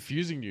very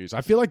confusing news.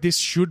 I feel like this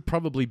should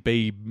probably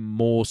be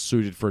more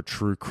suited for a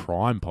true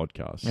crime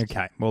podcast.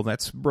 Okay. Well,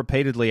 that's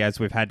repeatedly, as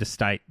we've had to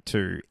state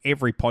to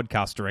every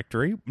podcast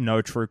directory,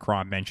 no true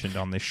crime mentioned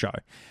on this show.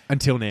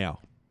 Until now.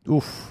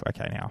 Oof.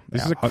 Okay, now.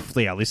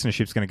 Hopefully our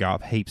listenership's going to go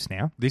up heaps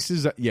now. This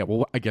is,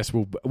 well, I guess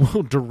we'll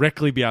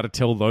directly be able to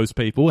tell those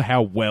people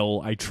how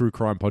well a true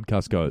crime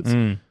podcast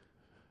goes.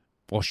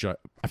 Or show.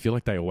 I feel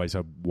like they always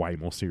are way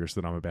more serious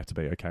than I'm about to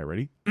be. Okay,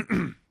 ready?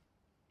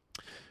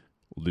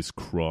 This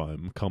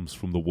crime comes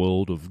from the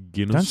world of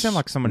Guinness. Don't sound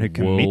like someone who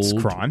commits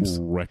World crimes.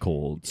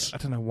 Records. I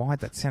don't know why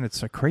that sounded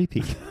so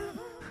creepy.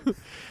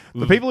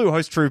 The people who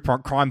host true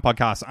crime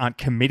podcasts aren't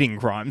committing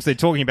crimes. They're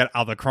talking about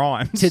other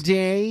crimes.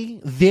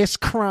 Today, this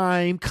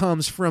crime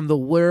comes from the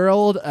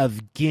world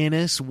of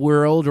Guinness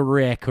World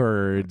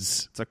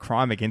Records. It's a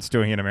crime against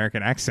doing an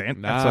American accent.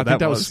 Nah, I think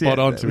that was spot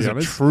on, to be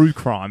honest. A true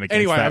crime against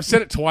Anyway, that. I've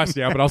said it twice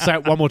now, but I'll say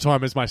it one more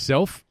time as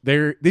myself.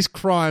 This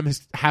crime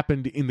has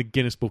happened in the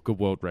Guinness Book of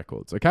World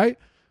Records, okay?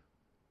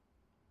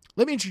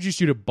 Let me introduce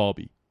you to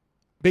Bobby.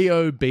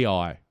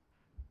 B-O-B-I.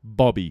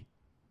 Bobby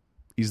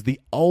is the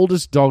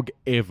oldest dog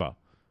ever.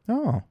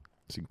 Oh.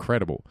 It's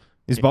incredible.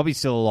 Is Bobby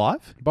still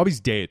alive? Bobby's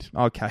dead.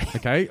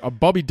 Okay.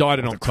 Bobby died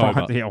in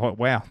October.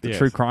 Wow. The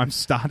true crime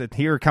started.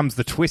 Here comes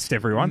the twist,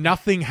 everyone.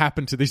 Nothing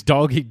happened to this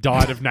dog. He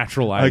died of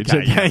natural age.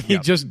 Okay. He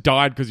just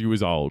died because he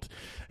was old.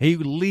 He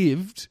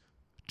lived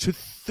to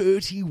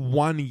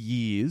 31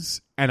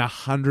 years and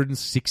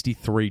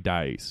 163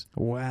 days.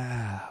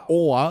 Wow.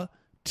 Or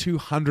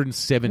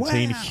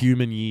 217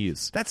 human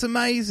years. That's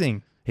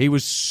amazing. He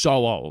was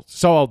so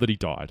old that he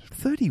died.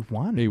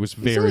 31? He was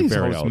He's very, as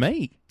very old as old.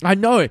 me. I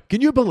know. Can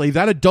you believe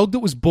that? A dog that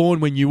was born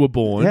when you were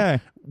born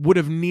would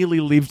have nearly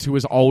lived to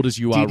as old as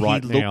you are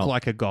right now. Did he look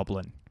like a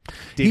goblin?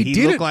 Did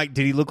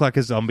he look like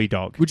a zombie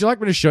dog? Would you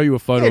like me to show you a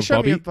photo of show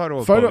Bobby? me a photo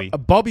of Bobby.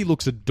 Bobby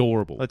looks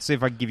adorable. Let's see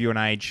if I can give you an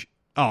age.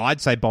 Oh, I'd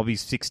say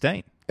Bobby's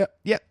 16.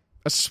 Yep.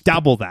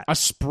 Double that. A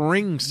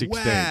spring 16.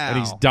 Wow. And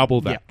he's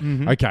double that. Yeah.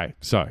 Mm-hmm. Okay,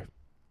 so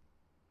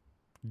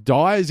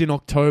dies on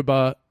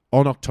October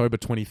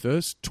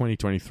 21st,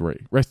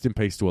 2023. Rest in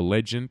peace to a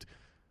legend.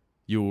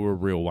 You were a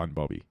real one,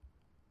 Bobby.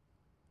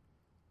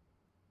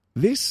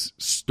 This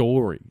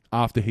story,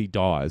 after he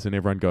dies, and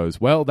everyone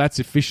goes, well, that's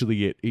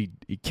officially it. He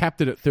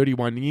capped it at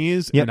 31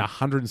 years and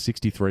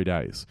 163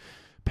 days.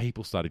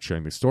 People started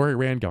sharing this story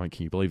around, going,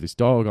 can you believe this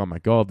dog? Oh, my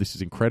God, this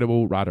is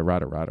incredible.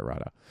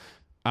 Rada.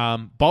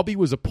 Bobby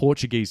was a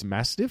Portuguese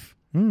Mastiff.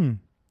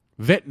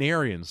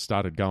 Veterinarians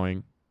started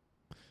going,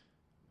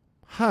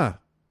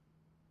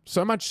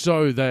 so much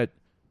so that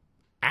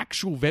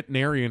actual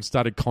veterinarians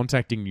started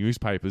contacting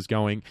newspapers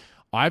going,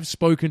 I've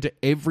spoken to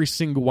every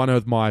single one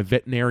of my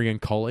veterinarian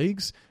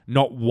colleagues.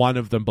 Not one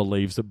of them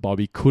believes that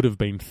Bobby could have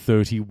been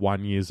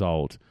 31 years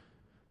old.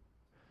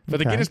 For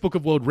the Guinness Book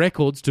of World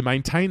Records to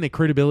maintain their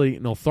credibility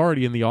and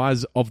authority in the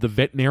eyes of the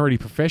veterinary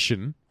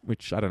profession,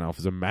 which I don't know if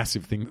is a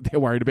massive thing that they're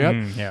worried about,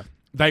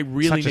 they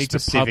really need to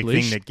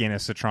publish. Thing that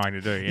Guinness are trying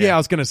to do. Yeah, I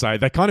was going to say,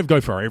 they kind of go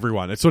for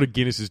everyone. It's sort of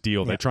Guinness's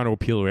deal. They're trying to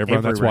appeal to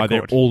everyone. That's why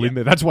they're all in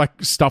there. That's why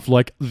stuff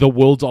like the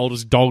world's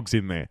oldest dog's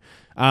in there.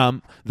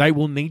 They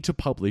will need to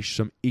publish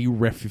some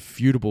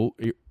irrefutable.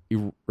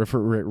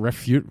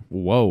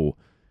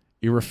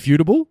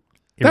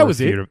 That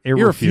was it.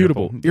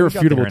 Irrefutable,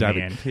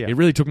 David. It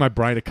really took my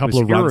brain a couple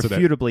of runs at it.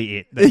 Irrefutably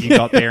it that you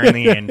got there in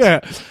the end.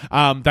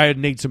 They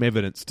need some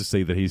evidence to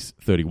see that he's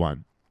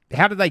 31.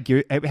 How do they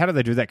do that?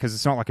 Because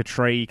it's not like a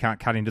tree. You can't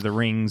cut into the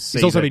rings.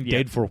 He's also been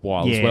dead for a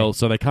while as well,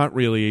 so they can't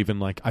really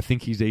even I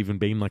think he's even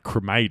been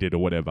cremated or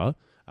whatever.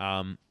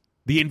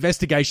 The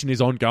investigation is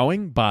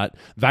ongoing, but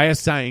they are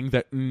saying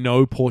that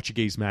no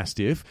Portuguese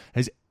Mastiff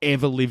has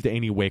ever lived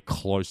anywhere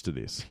close to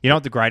this. You know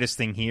what the greatest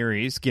thing here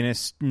is?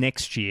 Guinness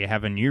next year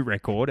have a new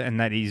record, and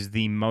that is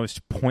the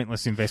most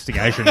pointless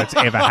investigation that's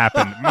ever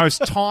happened.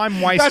 Most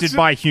time wasted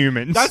by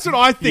humans. That's what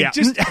I think.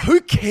 Just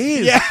who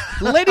cares?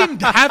 Let him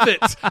have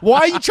it. Why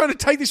are you trying to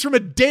take this from a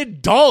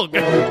dead dog?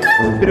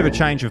 Bit of a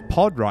change of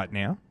pod right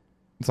now.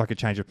 It's like a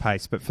change of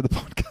pace, but for the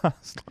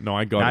podcast. No,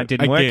 I got it. It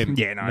didn't Again, work?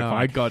 Yeah, no,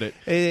 I got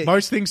it.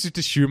 Most things just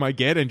assume I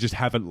get and just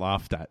haven't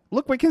laughed at.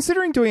 Look, we're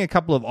considering doing a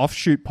couple of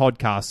offshoot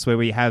podcasts where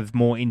we have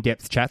more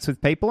in-depth chats with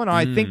people, and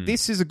I think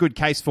this is a good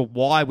case for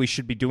why we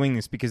should be doing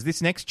this, because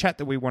this next chat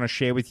that we want to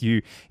share with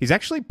you is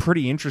actually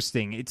pretty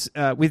interesting. It's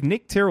with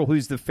Nick Tyrrell,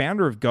 who's the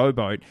founder of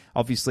GoBoat,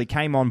 obviously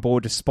came on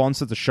board to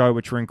sponsor the show,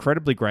 which we're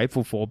incredibly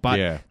grateful for,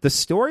 but the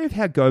story of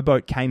how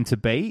GoBoat came to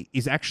be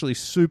is actually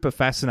super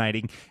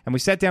fascinating, and we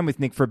sat down with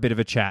Nick for a bit of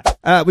a chat.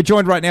 We're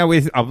joined right now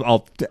with,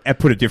 I'll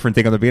put a different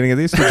thing on the beginning of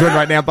this. We're joined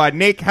right now by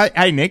Nick.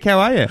 Hey, Nick, how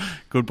are you?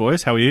 Good,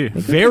 boys. How are you?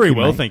 Very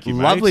well, thank you,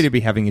 mate. Lovely to be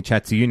having a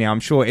chat to you now. I'm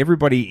sure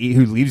everybody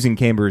who lives in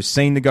Canberra has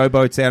seen the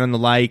GoBoats out on the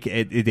lake.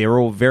 They're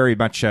all very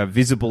much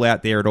visible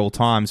out there at all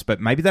times,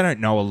 but maybe they don't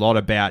know a lot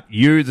about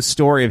you, the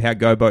story of how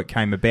GoBoat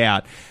came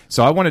about.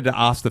 So I wanted to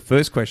ask the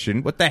first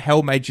question, what the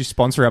hell made you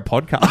sponsor our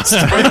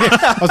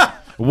podcast?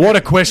 What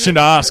a question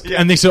to ask,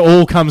 and this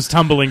all comes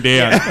tumbling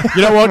down.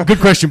 You know what? Good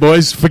question,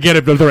 boys. Forget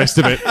about the rest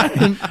of it.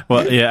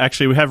 Well, yeah,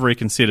 actually, we have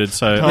reconsidered,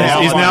 so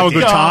is now a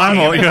good time?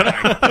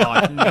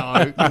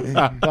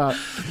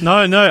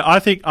 No, I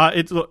think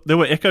there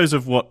were echoes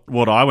of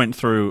what I went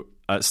through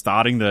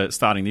starting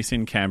this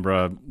in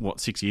Canberra,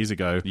 6 years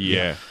ago.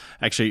 Yeah.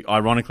 Actually,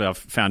 ironically, I've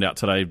found out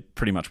today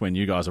pretty much when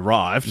you guys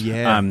arrived.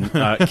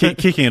 Yeah.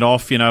 Kicking it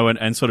off,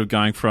 and sort of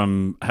going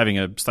from having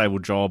a stable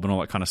job and all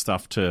that kind of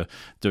stuff to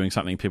doing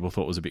something people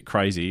thought was a bit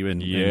crazy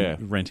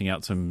and renting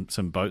out some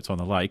boats on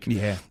the lake.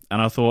 Yeah.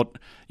 And I thought,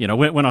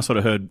 when I sort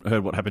of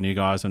heard what happened to you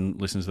guys and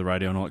listened to the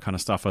radio and all that kind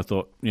of stuff, I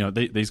thought,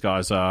 these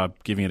guys are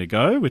giving it a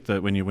go with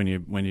when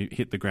you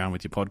hit the ground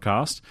with your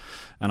podcast.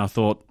 And I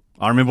thought,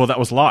 I remember what that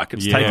was like.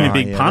 It's taking a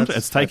big punt.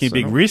 It's taking a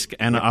big risk.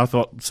 And I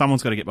thought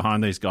someone's got to get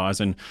behind these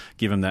guys and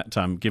give them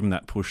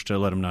that push to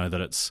let them know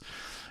that it's,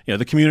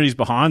 the community's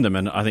behind them,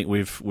 and I think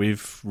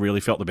we've really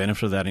felt the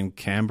benefit of that in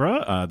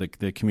Canberra.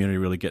 The community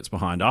really gets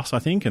behind us, I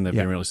think, and they've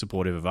been really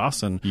supportive of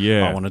us. And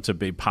I wanted to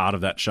be part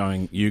of that,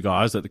 showing you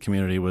guys that the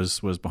community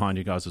was behind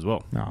you guys as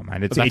well. Oh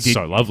man, that's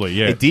so lovely.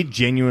 Yeah, it did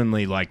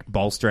genuinely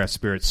bolster our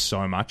spirits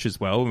so much as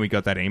well. When we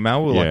got that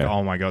email, we were like,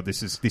 "Oh my god,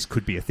 this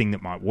could be a thing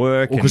that might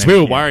work." Because we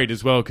were worried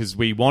as well, because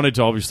we wanted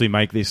to obviously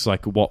make this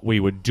like what we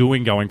were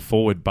doing going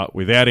forward, but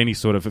without any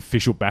sort of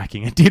official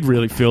backing. It did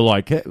really feel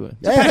like a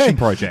passion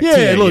project.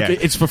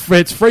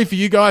 It's free for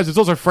you guys. It's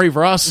also free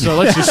for us. So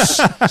let's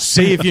just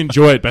see if you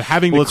enjoy it. But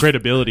having the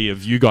credibility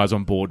of you guys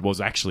on board was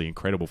actually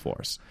incredible for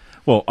us.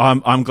 Well,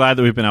 I'm glad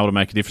that we've been able to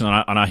make a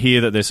difference, and I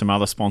hear that there's some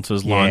other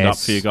sponsors lined up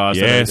for you guys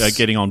that are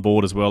getting on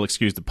board as well.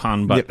 Excuse the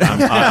pun, but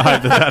I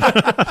hope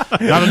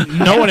that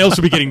no one else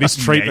will be getting this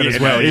treatment as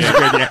well.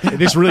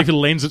 This really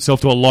lends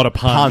itself to a lot of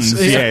puns.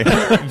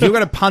 If you've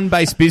got a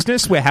pun-based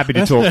business, we're happy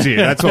to talk to you.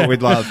 That's what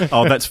we'd love.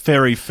 Oh, that's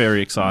very,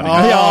 very exciting.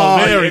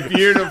 Very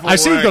beautiful. I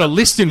see you've got a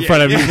list in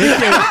front of you.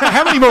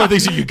 How many more of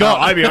these have you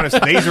got? I'll be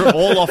honest, these are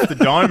all off the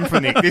dome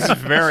from Nick. This is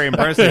very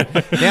impressive.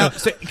 Now,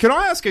 so can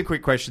I ask a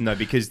quick question, though?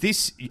 Because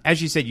this,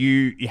 as you said,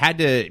 you had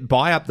to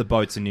buy up the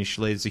boats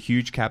initially. It's a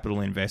huge capital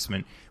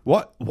investment.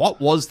 What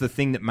was the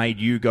thing that made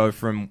you go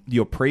from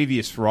your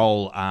previous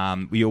role,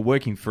 you were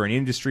working for an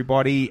industry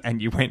body,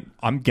 and you went,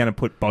 I'm going to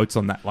put boats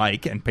on that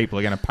lake, and people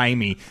are going to pay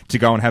me to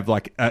go and have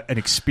like an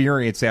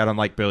experience out on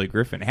Lake Burley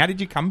Griffin. How did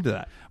you come to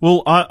that?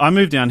 Well, I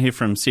moved down here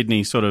from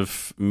Sydney sort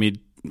of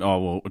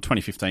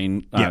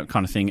 2015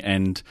 kind of thing,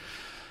 and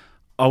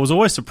I was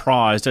always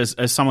surprised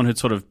as someone who'd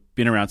sort of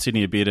been around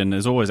Sydney a bit, and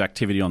there's always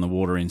activity on the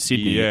water in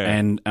Sydney.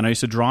 And I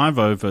used to drive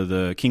over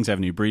the Kings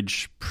Avenue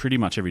Bridge pretty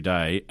much every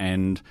day,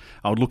 and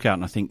I would look out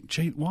and I think,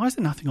 gee, why is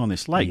there nothing on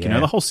this lake?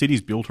 The whole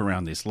city's built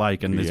around this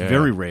lake, and there's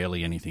very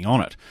rarely anything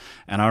on it.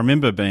 And I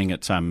remember being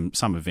at some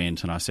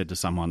event, and I said to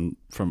someone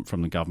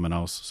from the government, I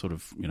was sort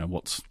of,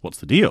 what's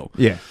the deal?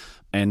 Yeah.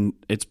 And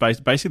it's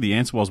basically the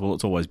answer was, well,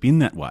 it's always been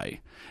that way.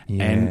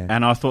 Yeah.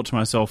 And I thought to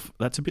myself,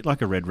 that's a bit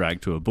like a red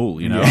rag to a bull,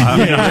 Because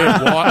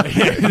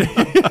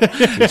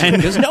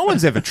no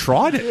one's ever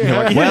tried it.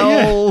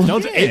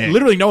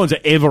 Literally no one's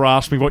ever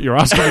asked me what you're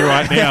asking me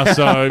right now,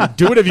 so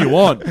do whatever you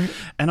want.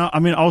 And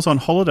I was on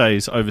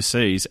holidays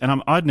overseas,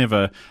 and I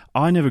never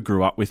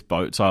grew up with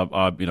boats.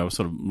 I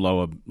sort of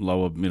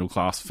lower middle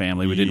class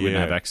family. We didn't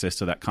have access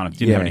to that kind of,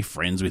 didn't have any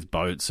friends with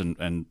boats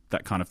and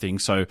that kind of thing.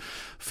 So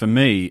for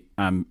me,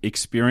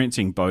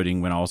 experiencing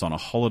boating when I was on a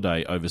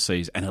holiday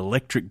overseas, and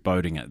electric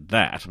boating at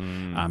that,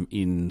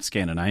 in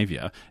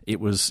Scandinavia, it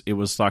was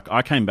like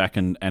I came back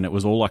and it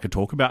was all I could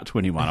talk about to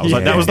anyone. I was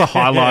like, that was the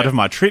highlight of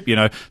my trip.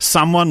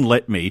 Someone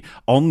let me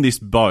on this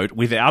boat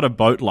without a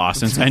boat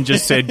license and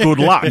just said, good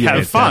luck,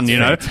 have fun,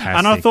 fantastic.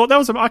 And I thought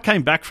I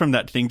came back from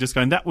that thing just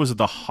going, that was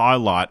the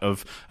highlight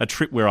of a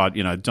trip where I'd,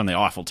 done the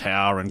Eiffel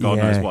Tower and God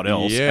knows what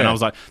else. And I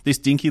was like, this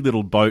dinky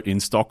little boat in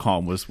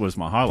Stockholm was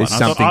my highlight. There's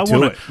and I thought,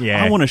 something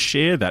I want to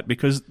share that,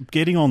 because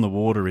getting on the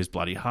water is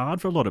bloody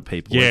hard for a lot of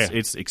people.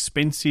 It's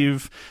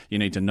expensive. You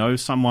need to know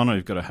someone, or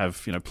you've got to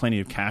have plenty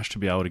of cash to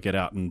be able to get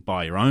out and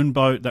buy your own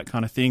boat, that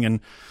kind of thing. And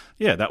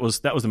that was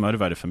the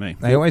motivator for me.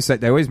 They always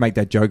make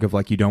that joke of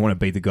like, you don't want to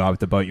be the guy with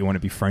the boat, you want to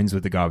be friends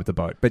with the guy with the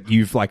boat. But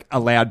you've like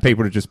allowed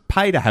people to just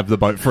pay to have the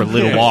boat for a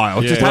little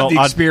while, just have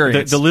the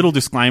experience. The little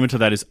disclaimer to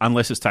that is,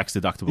 unless it's tax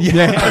deductible.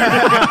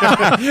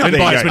 And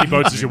buy as many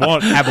boats as you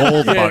want. Have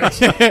all the boats.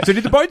 So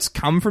did the boats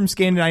come from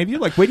Scandinavia?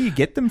 Like, where do you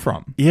get them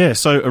from? Yeah,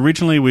 so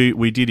originally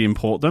we did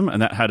import them,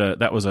 and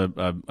that was a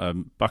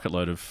bucket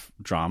load of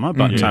drama.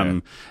 But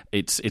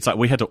it's like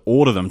we had to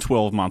order them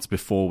 12 months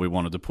before we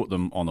wanted to put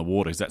them on the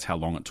water, because that's how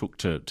long it took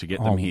to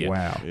get them here.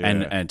 Wow.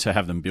 And to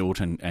have them built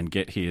and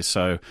get here.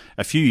 So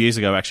a few years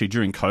ago, actually,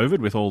 during COVID,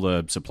 with all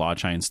the supply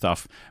chain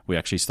stuff, we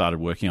actually started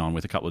working on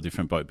with a couple of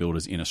different boat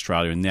builders in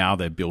Australia, and now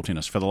they're built in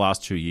us for the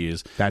last 2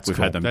 years. We've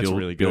had them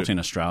built in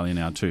Australia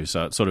now too.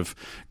 So it's sort of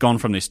gone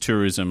from this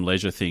tourism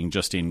leisure thing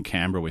just in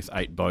Canberra with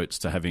 8 boats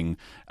to having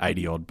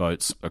 80 odd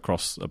boats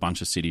across a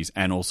bunch of cities,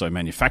 and also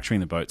manufacturing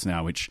the boats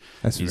now, which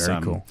is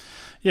very cool.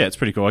 Yeah, it's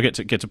pretty cool. I get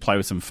to play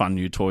with some fun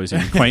new toys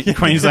in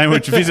Queensland,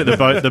 which visit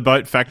the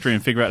boat factory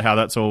and figure out how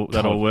that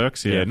all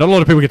works. Yeah, not a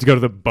lot of people get to go to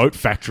the boat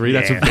factory.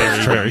 That's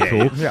very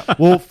cool. Yeah.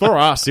 Well, for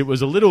us, it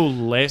was a little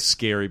less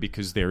scary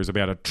because there is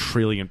about 1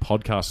 trillion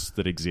podcasts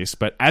that exist.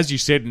 But as you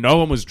said, no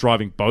one was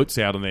driving boats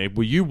out on there.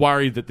 Were you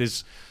worried that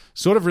there's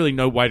sort of really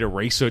no way to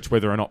research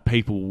whether or not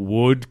people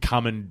would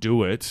come and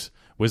do it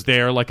Was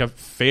there like a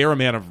fair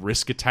amount of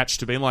risk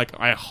attached to being like,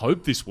 I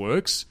hope this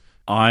works?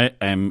 I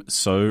am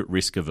so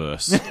risk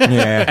averse.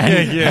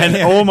 And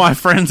all my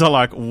friends are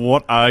like,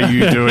 what are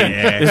you doing?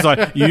 It's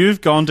like,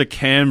 you've gone to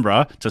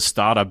Canberra to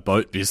start a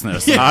boat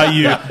business. Have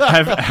you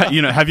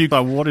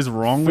like, what is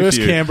wrong with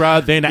you? First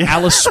Canberra, then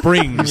Alice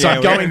Springs.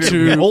 I'm going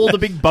to all the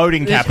big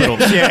boating capitals.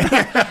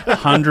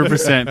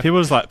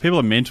 100%. People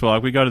are mental.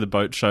 Like, we go to the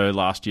boat show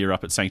last year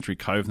up at Sanctuary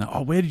Cove.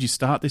 And where did you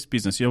start this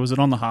business? Was it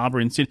on the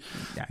harbour in Sydney?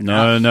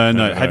 No.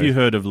 Have you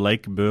heard of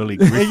Lake Burley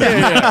Griffin?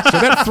 So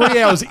about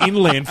 3 hours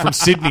inland from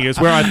Sydney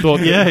is where I thought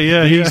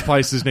these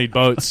places need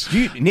boats.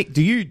 Nick,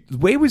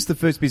 where was the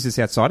first business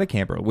outside of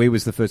Canberra? Where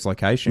was the first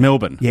location?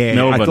 Melbourne.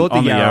 I thought the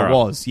on Yarra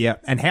was. Yeah.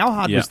 And how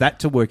hard was that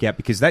to work out?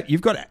 Because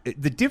you've got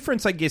the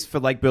difference, I guess, for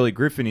Lake Burley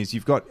Griffin is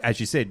you've got,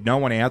 as you said, no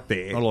one out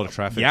there. Not a lot of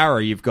traffic.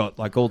 Yarra, you've got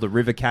like all the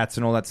river cats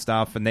and all that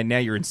stuff, and then now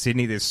you're in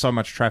Sydney. There's so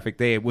much traffic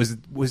there. What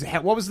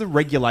was the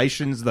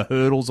regulations, the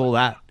hurdles, all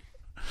that?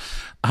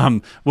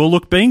 Well,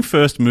 look, being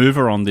first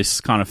mover on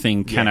this kind of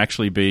thing can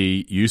actually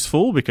be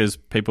useful because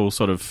people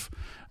sort of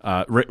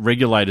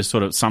regulators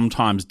sort of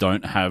sometimes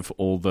don't have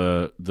all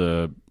the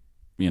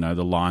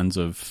lines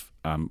of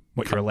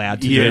what you're allowed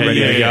to do. Ready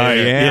to go.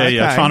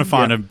 Okay. Trying to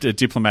find a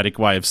diplomatic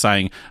way of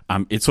saying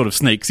it sort of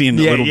sneaks in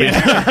a little bit.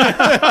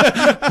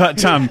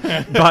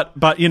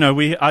 but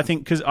I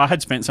think because I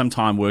had spent some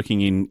time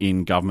working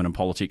in government and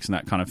politics and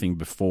that kind of thing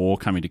before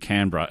coming to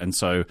Canberra, and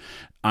so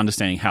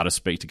understanding how to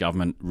speak to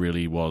government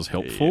really was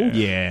helpful.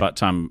 Yeah.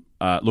 But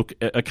look,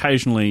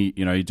 occasionally,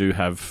 you do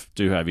have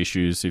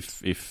issues.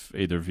 If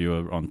either of you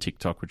are on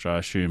TikTok, which I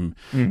assume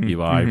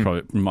you are, you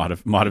probably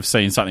might have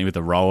seen something with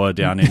a rower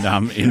down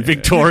in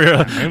Victoria.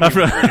 I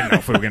didn't know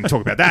if we were going to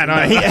talk about that.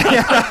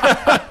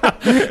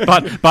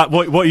 But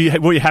what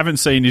you haven't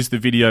seen is the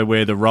video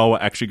where the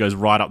rower actually goes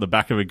right up the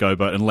back of a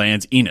go-boat and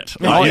lands in it.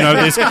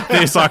 There's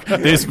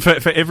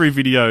for every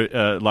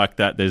video like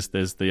that, there's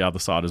the other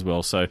side as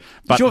well. So,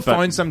 but your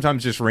phone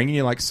sometimes just ringing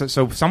you like,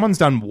 so someone's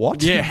done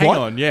what? Yeah, hang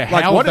on. Yeah,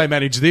 like, how have they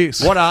managed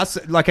this? What are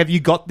like? Have you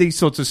got these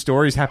sorts of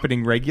stories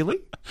happening regularly?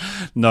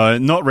 No,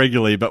 not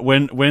regularly. But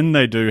when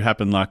they do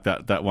happen, like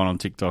that one on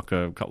TikTok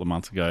a couple of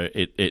months ago,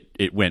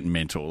 it went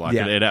mental.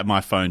 Like my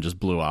phone just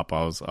blew up.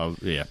 I was.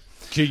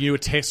 Can you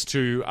attest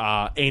to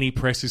any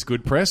press is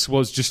good press?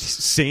 Was just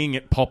seeing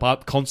it pop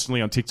up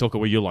constantly on TikTok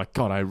where you're like,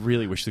 God, I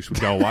really wish this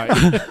would go away.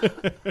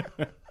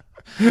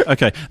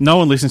 Okay, no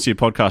one listens to your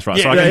podcast,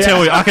 right? So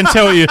I can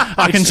tell you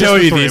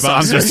this.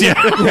 I'm just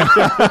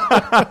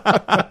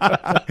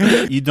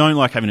you don't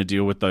like having to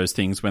deal with those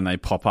things when they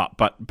pop up.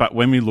 But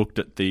when we looked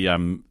at the your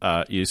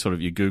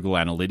Google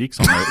Analytics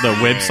on the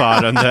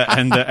website and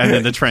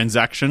then the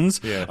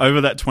transactions over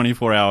that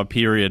 24-hour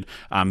period,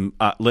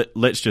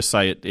 let's just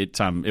say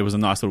it was a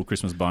nice little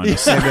Christmas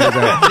bonus.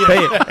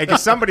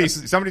 Because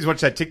somebody's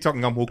watched that TikTok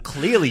and gone, well,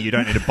 clearly you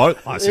don't need a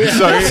boat license,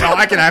 so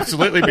I can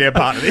absolutely be a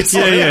part of this.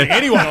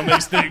 Anyone on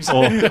these things.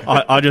 Or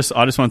I just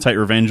want to take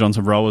revenge on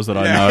some rowers that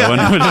I know.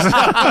 And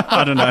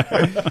I don't know.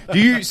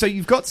 So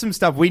you've got some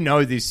stuff. We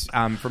know this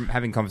from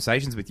having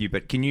conversations with you,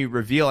 but can you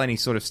reveal any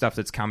sort of stuff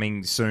that's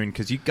coming soon?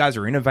 Because you guys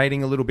are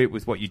innovating a little bit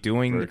with what you're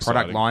doing. Very the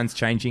product exciting. line's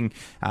changing.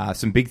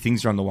 Some big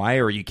things are on the way,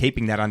 or are you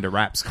keeping that under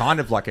wraps? Kind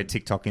of like a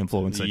TikTok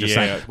influencer, just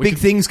saying, big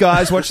things,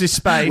 guys, watch this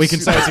space. We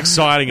can say it's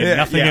exciting and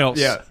nothing else.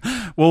 Yeah.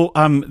 Well,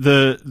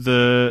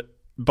 the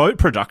boat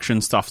production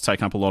stuff's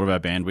taken up a lot of our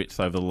bandwidth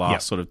over the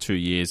last sort of 2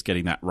 years,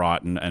 getting that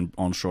right and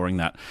onshoring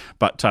that.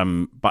 But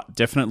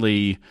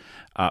definitely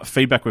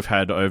feedback we've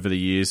had over the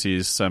years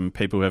is some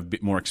people who have a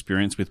bit more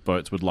experience with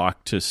boats would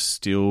like to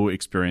still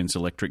experience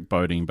electric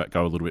boating but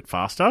go a little bit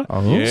faster.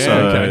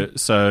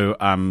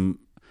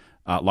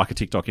 Like a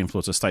TikTok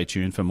influencer, stay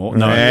tuned for more.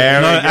 We've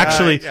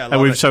actually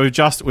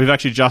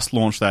just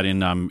launched that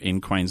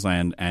in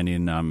Queensland and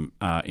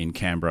in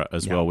Canberra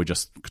as well. We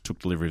just took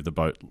delivery of the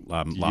boat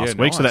last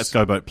week, so that's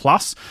GoBoat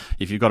Plus.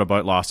 If you've got a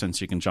boat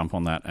license, you can jump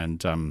on that and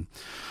go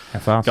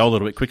a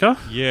little bit quicker.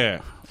 Yeah.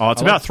 Oh,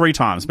 it's about 3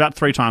 times as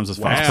fast.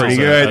 That's pretty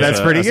good.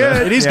 That's pretty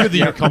good. It is good that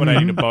you're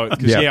accommodating to both.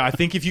 Because, I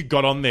think if you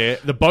got on there,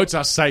 the boats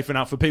are safe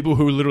enough for people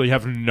who literally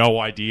have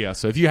no idea.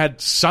 So if you had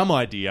some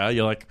idea,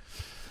 you're like...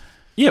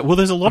 Yeah, well,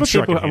 there's a lot of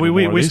people.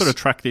 We sort of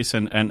track this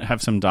and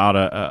have some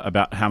data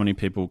about how many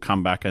people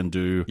come back and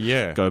do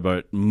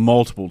GoBoat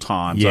multiple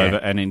times over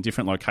and in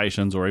different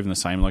locations or even the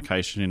same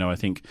location. I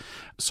think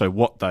so.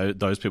 What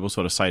those people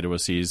sort of say to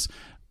us is,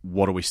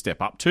 what do we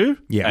step up to?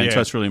 So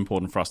it's really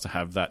important for us to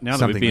have that now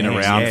that we've been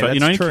around for,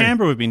 in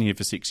Canberra, we've been here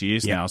for 6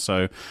 years now.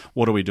 So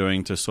what are we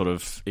doing to sort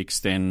of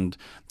extend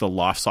the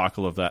life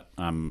cycle of that?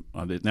 Now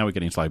we're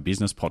getting into like a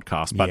business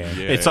podcast, but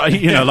it's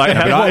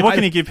what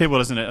can you give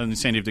people as an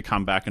incentive to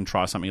come back and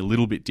try something a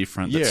little bit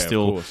different that's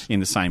still in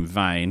the same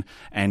vein?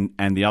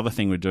 And the other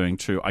thing we're doing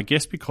too, I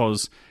guess,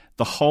 because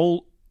the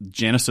whole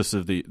genesis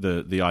of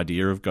the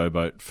idea of Go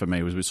Boat for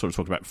me was, we sort of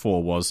talked about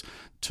before, was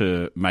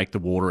to make the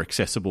water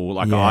accessible.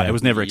 Like it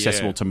was never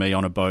accessible to me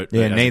on a boat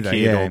as a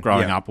kid or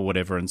growing up or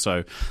whatever. And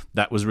so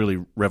that was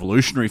really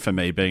revolutionary for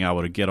me, being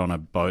able to get on a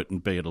boat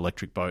and be an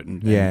electric boat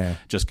and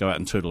just go out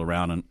and tootle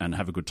around and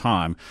have a good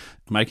time.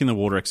 Making the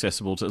water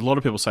accessible to a lot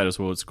of people say to us,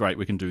 well, it's great,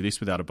 we can do this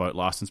without a boat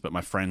license, but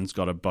my friend's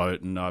got a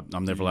boat and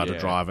I'm never allowed to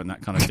drive it and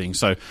that kind of thing.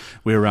 So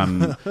we're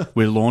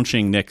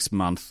launching next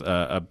month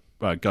a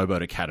Go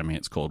Boat Academy,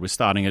 it's called. We're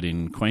starting it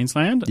in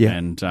Queensland,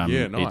 and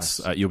nice.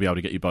 it's you'll be able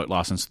to get your boat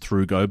license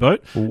through Go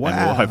Boat, and we'll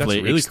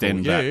hopefully really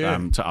extend cool.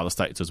 that to other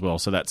states as well.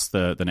 So that's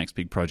the next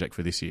big project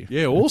for this year.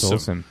 Yeah, awesome.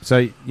 That's awesome. So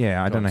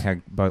I don't know how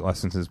boat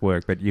licenses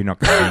work, but you're not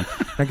going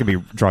to be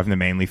driving the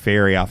Manly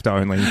Ferry after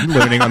only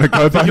learning on a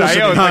Go Boat.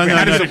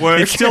 How does it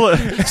work?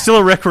 It's still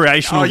a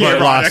recreational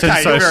boat license.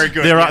 Okay, so very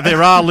good,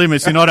 there are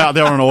limits. You're not out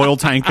there on an oil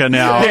tanker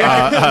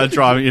now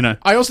driving. You know,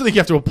 I also think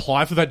you have to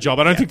apply for that job.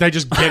 I don't think they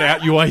just get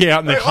out you way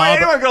out in the harbour.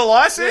 Anyone got a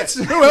license?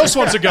 Who else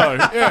wants to go?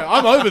 Yeah,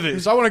 I'm over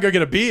this. I want to go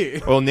get a beer.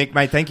 Well, Nick,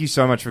 mate, thank you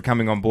so much for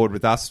coming on board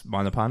with us,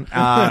 mind the pun.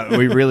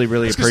 We really,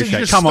 really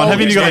appreciate it. Come on,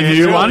 haven't you got a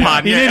new one?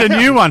 You need a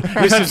new one.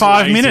 We've had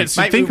 5 minutes.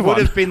 Mate, think we of would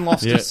one. have been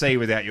lost to sea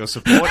without your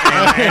support.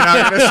 And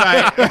I'm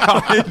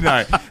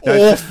going to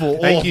say,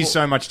 awful. Thank you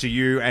so much to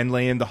you and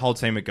Liam, the whole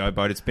team at Go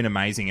Boat. It's been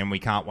amazing, and we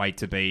can't wait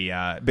to be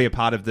a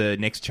part of the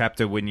next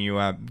chapter when you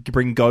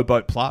bring Go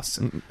Boat Plus.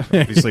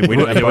 Obviously, we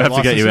don't have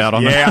to get you out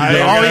on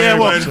that.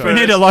 Well, we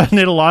need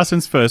a license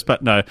first,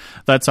 but no,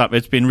 that's up.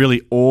 It's been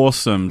really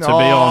awesome to be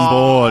on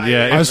board.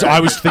 Yeah,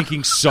 I was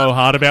thinking so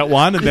hard about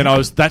one, and then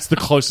that's the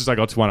closest I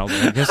got to one. I was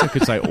like, I guess I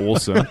could say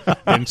awesome,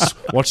 and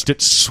watched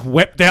it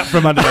swept out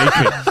from underneath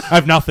me. I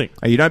have nothing.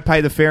 You don't pay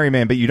the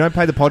ferryman, but you don't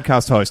pay the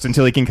podcast host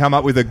until he can come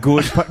up with a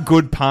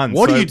good pun.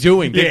 What are you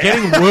doing? They're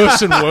getting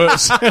worse and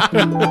worse.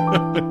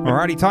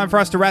 Alrighty, time for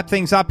us to wrap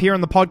things up here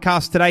on the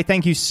podcast today.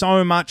 Thank you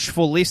so much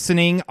for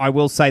listening. I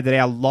will say that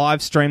our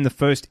live stream, the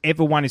first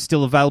ever one, is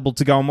still available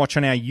to go and watch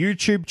on our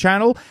YouTube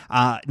channel.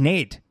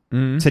 Ned,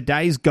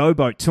 today's Go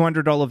Boat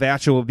 $200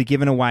 voucher will be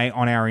given away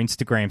on our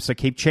Instagram. So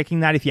keep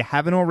checking that. If you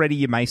haven't already,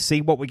 you may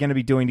see what we're going to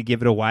be doing to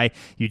give it away.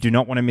 You do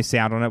not want to miss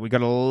out on it. We've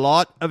got a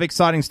lot of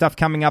exciting stuff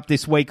coming up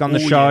this week on the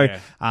show.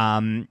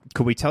 Yeah.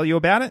 Could we tell you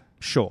about it?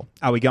 Sure.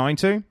 Are we going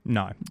to?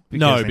 No.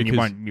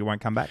 Because you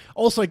won't come back.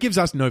 Also, it gives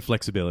us no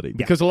flexibility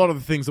because a lot of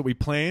the things that we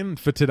plan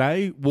for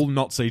today we'll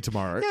not see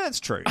tomorrow. Yeah, that's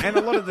true. And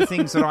a lot of the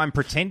things that I'm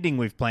pretending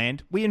we've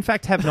planned, we in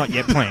fact have not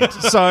yet planned.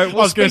 So I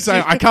was going to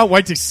say, I can't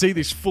wait to see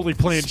this fully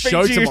planned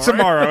show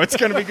tomorrow. It's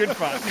going to be good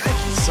fun.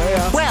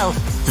 Well,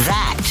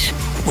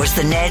 that was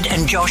the Ned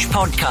and Josh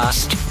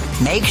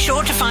podcast. Make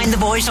sure to find the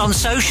boys on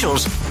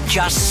socials.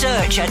 Just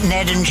search at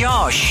Ned and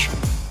Josh.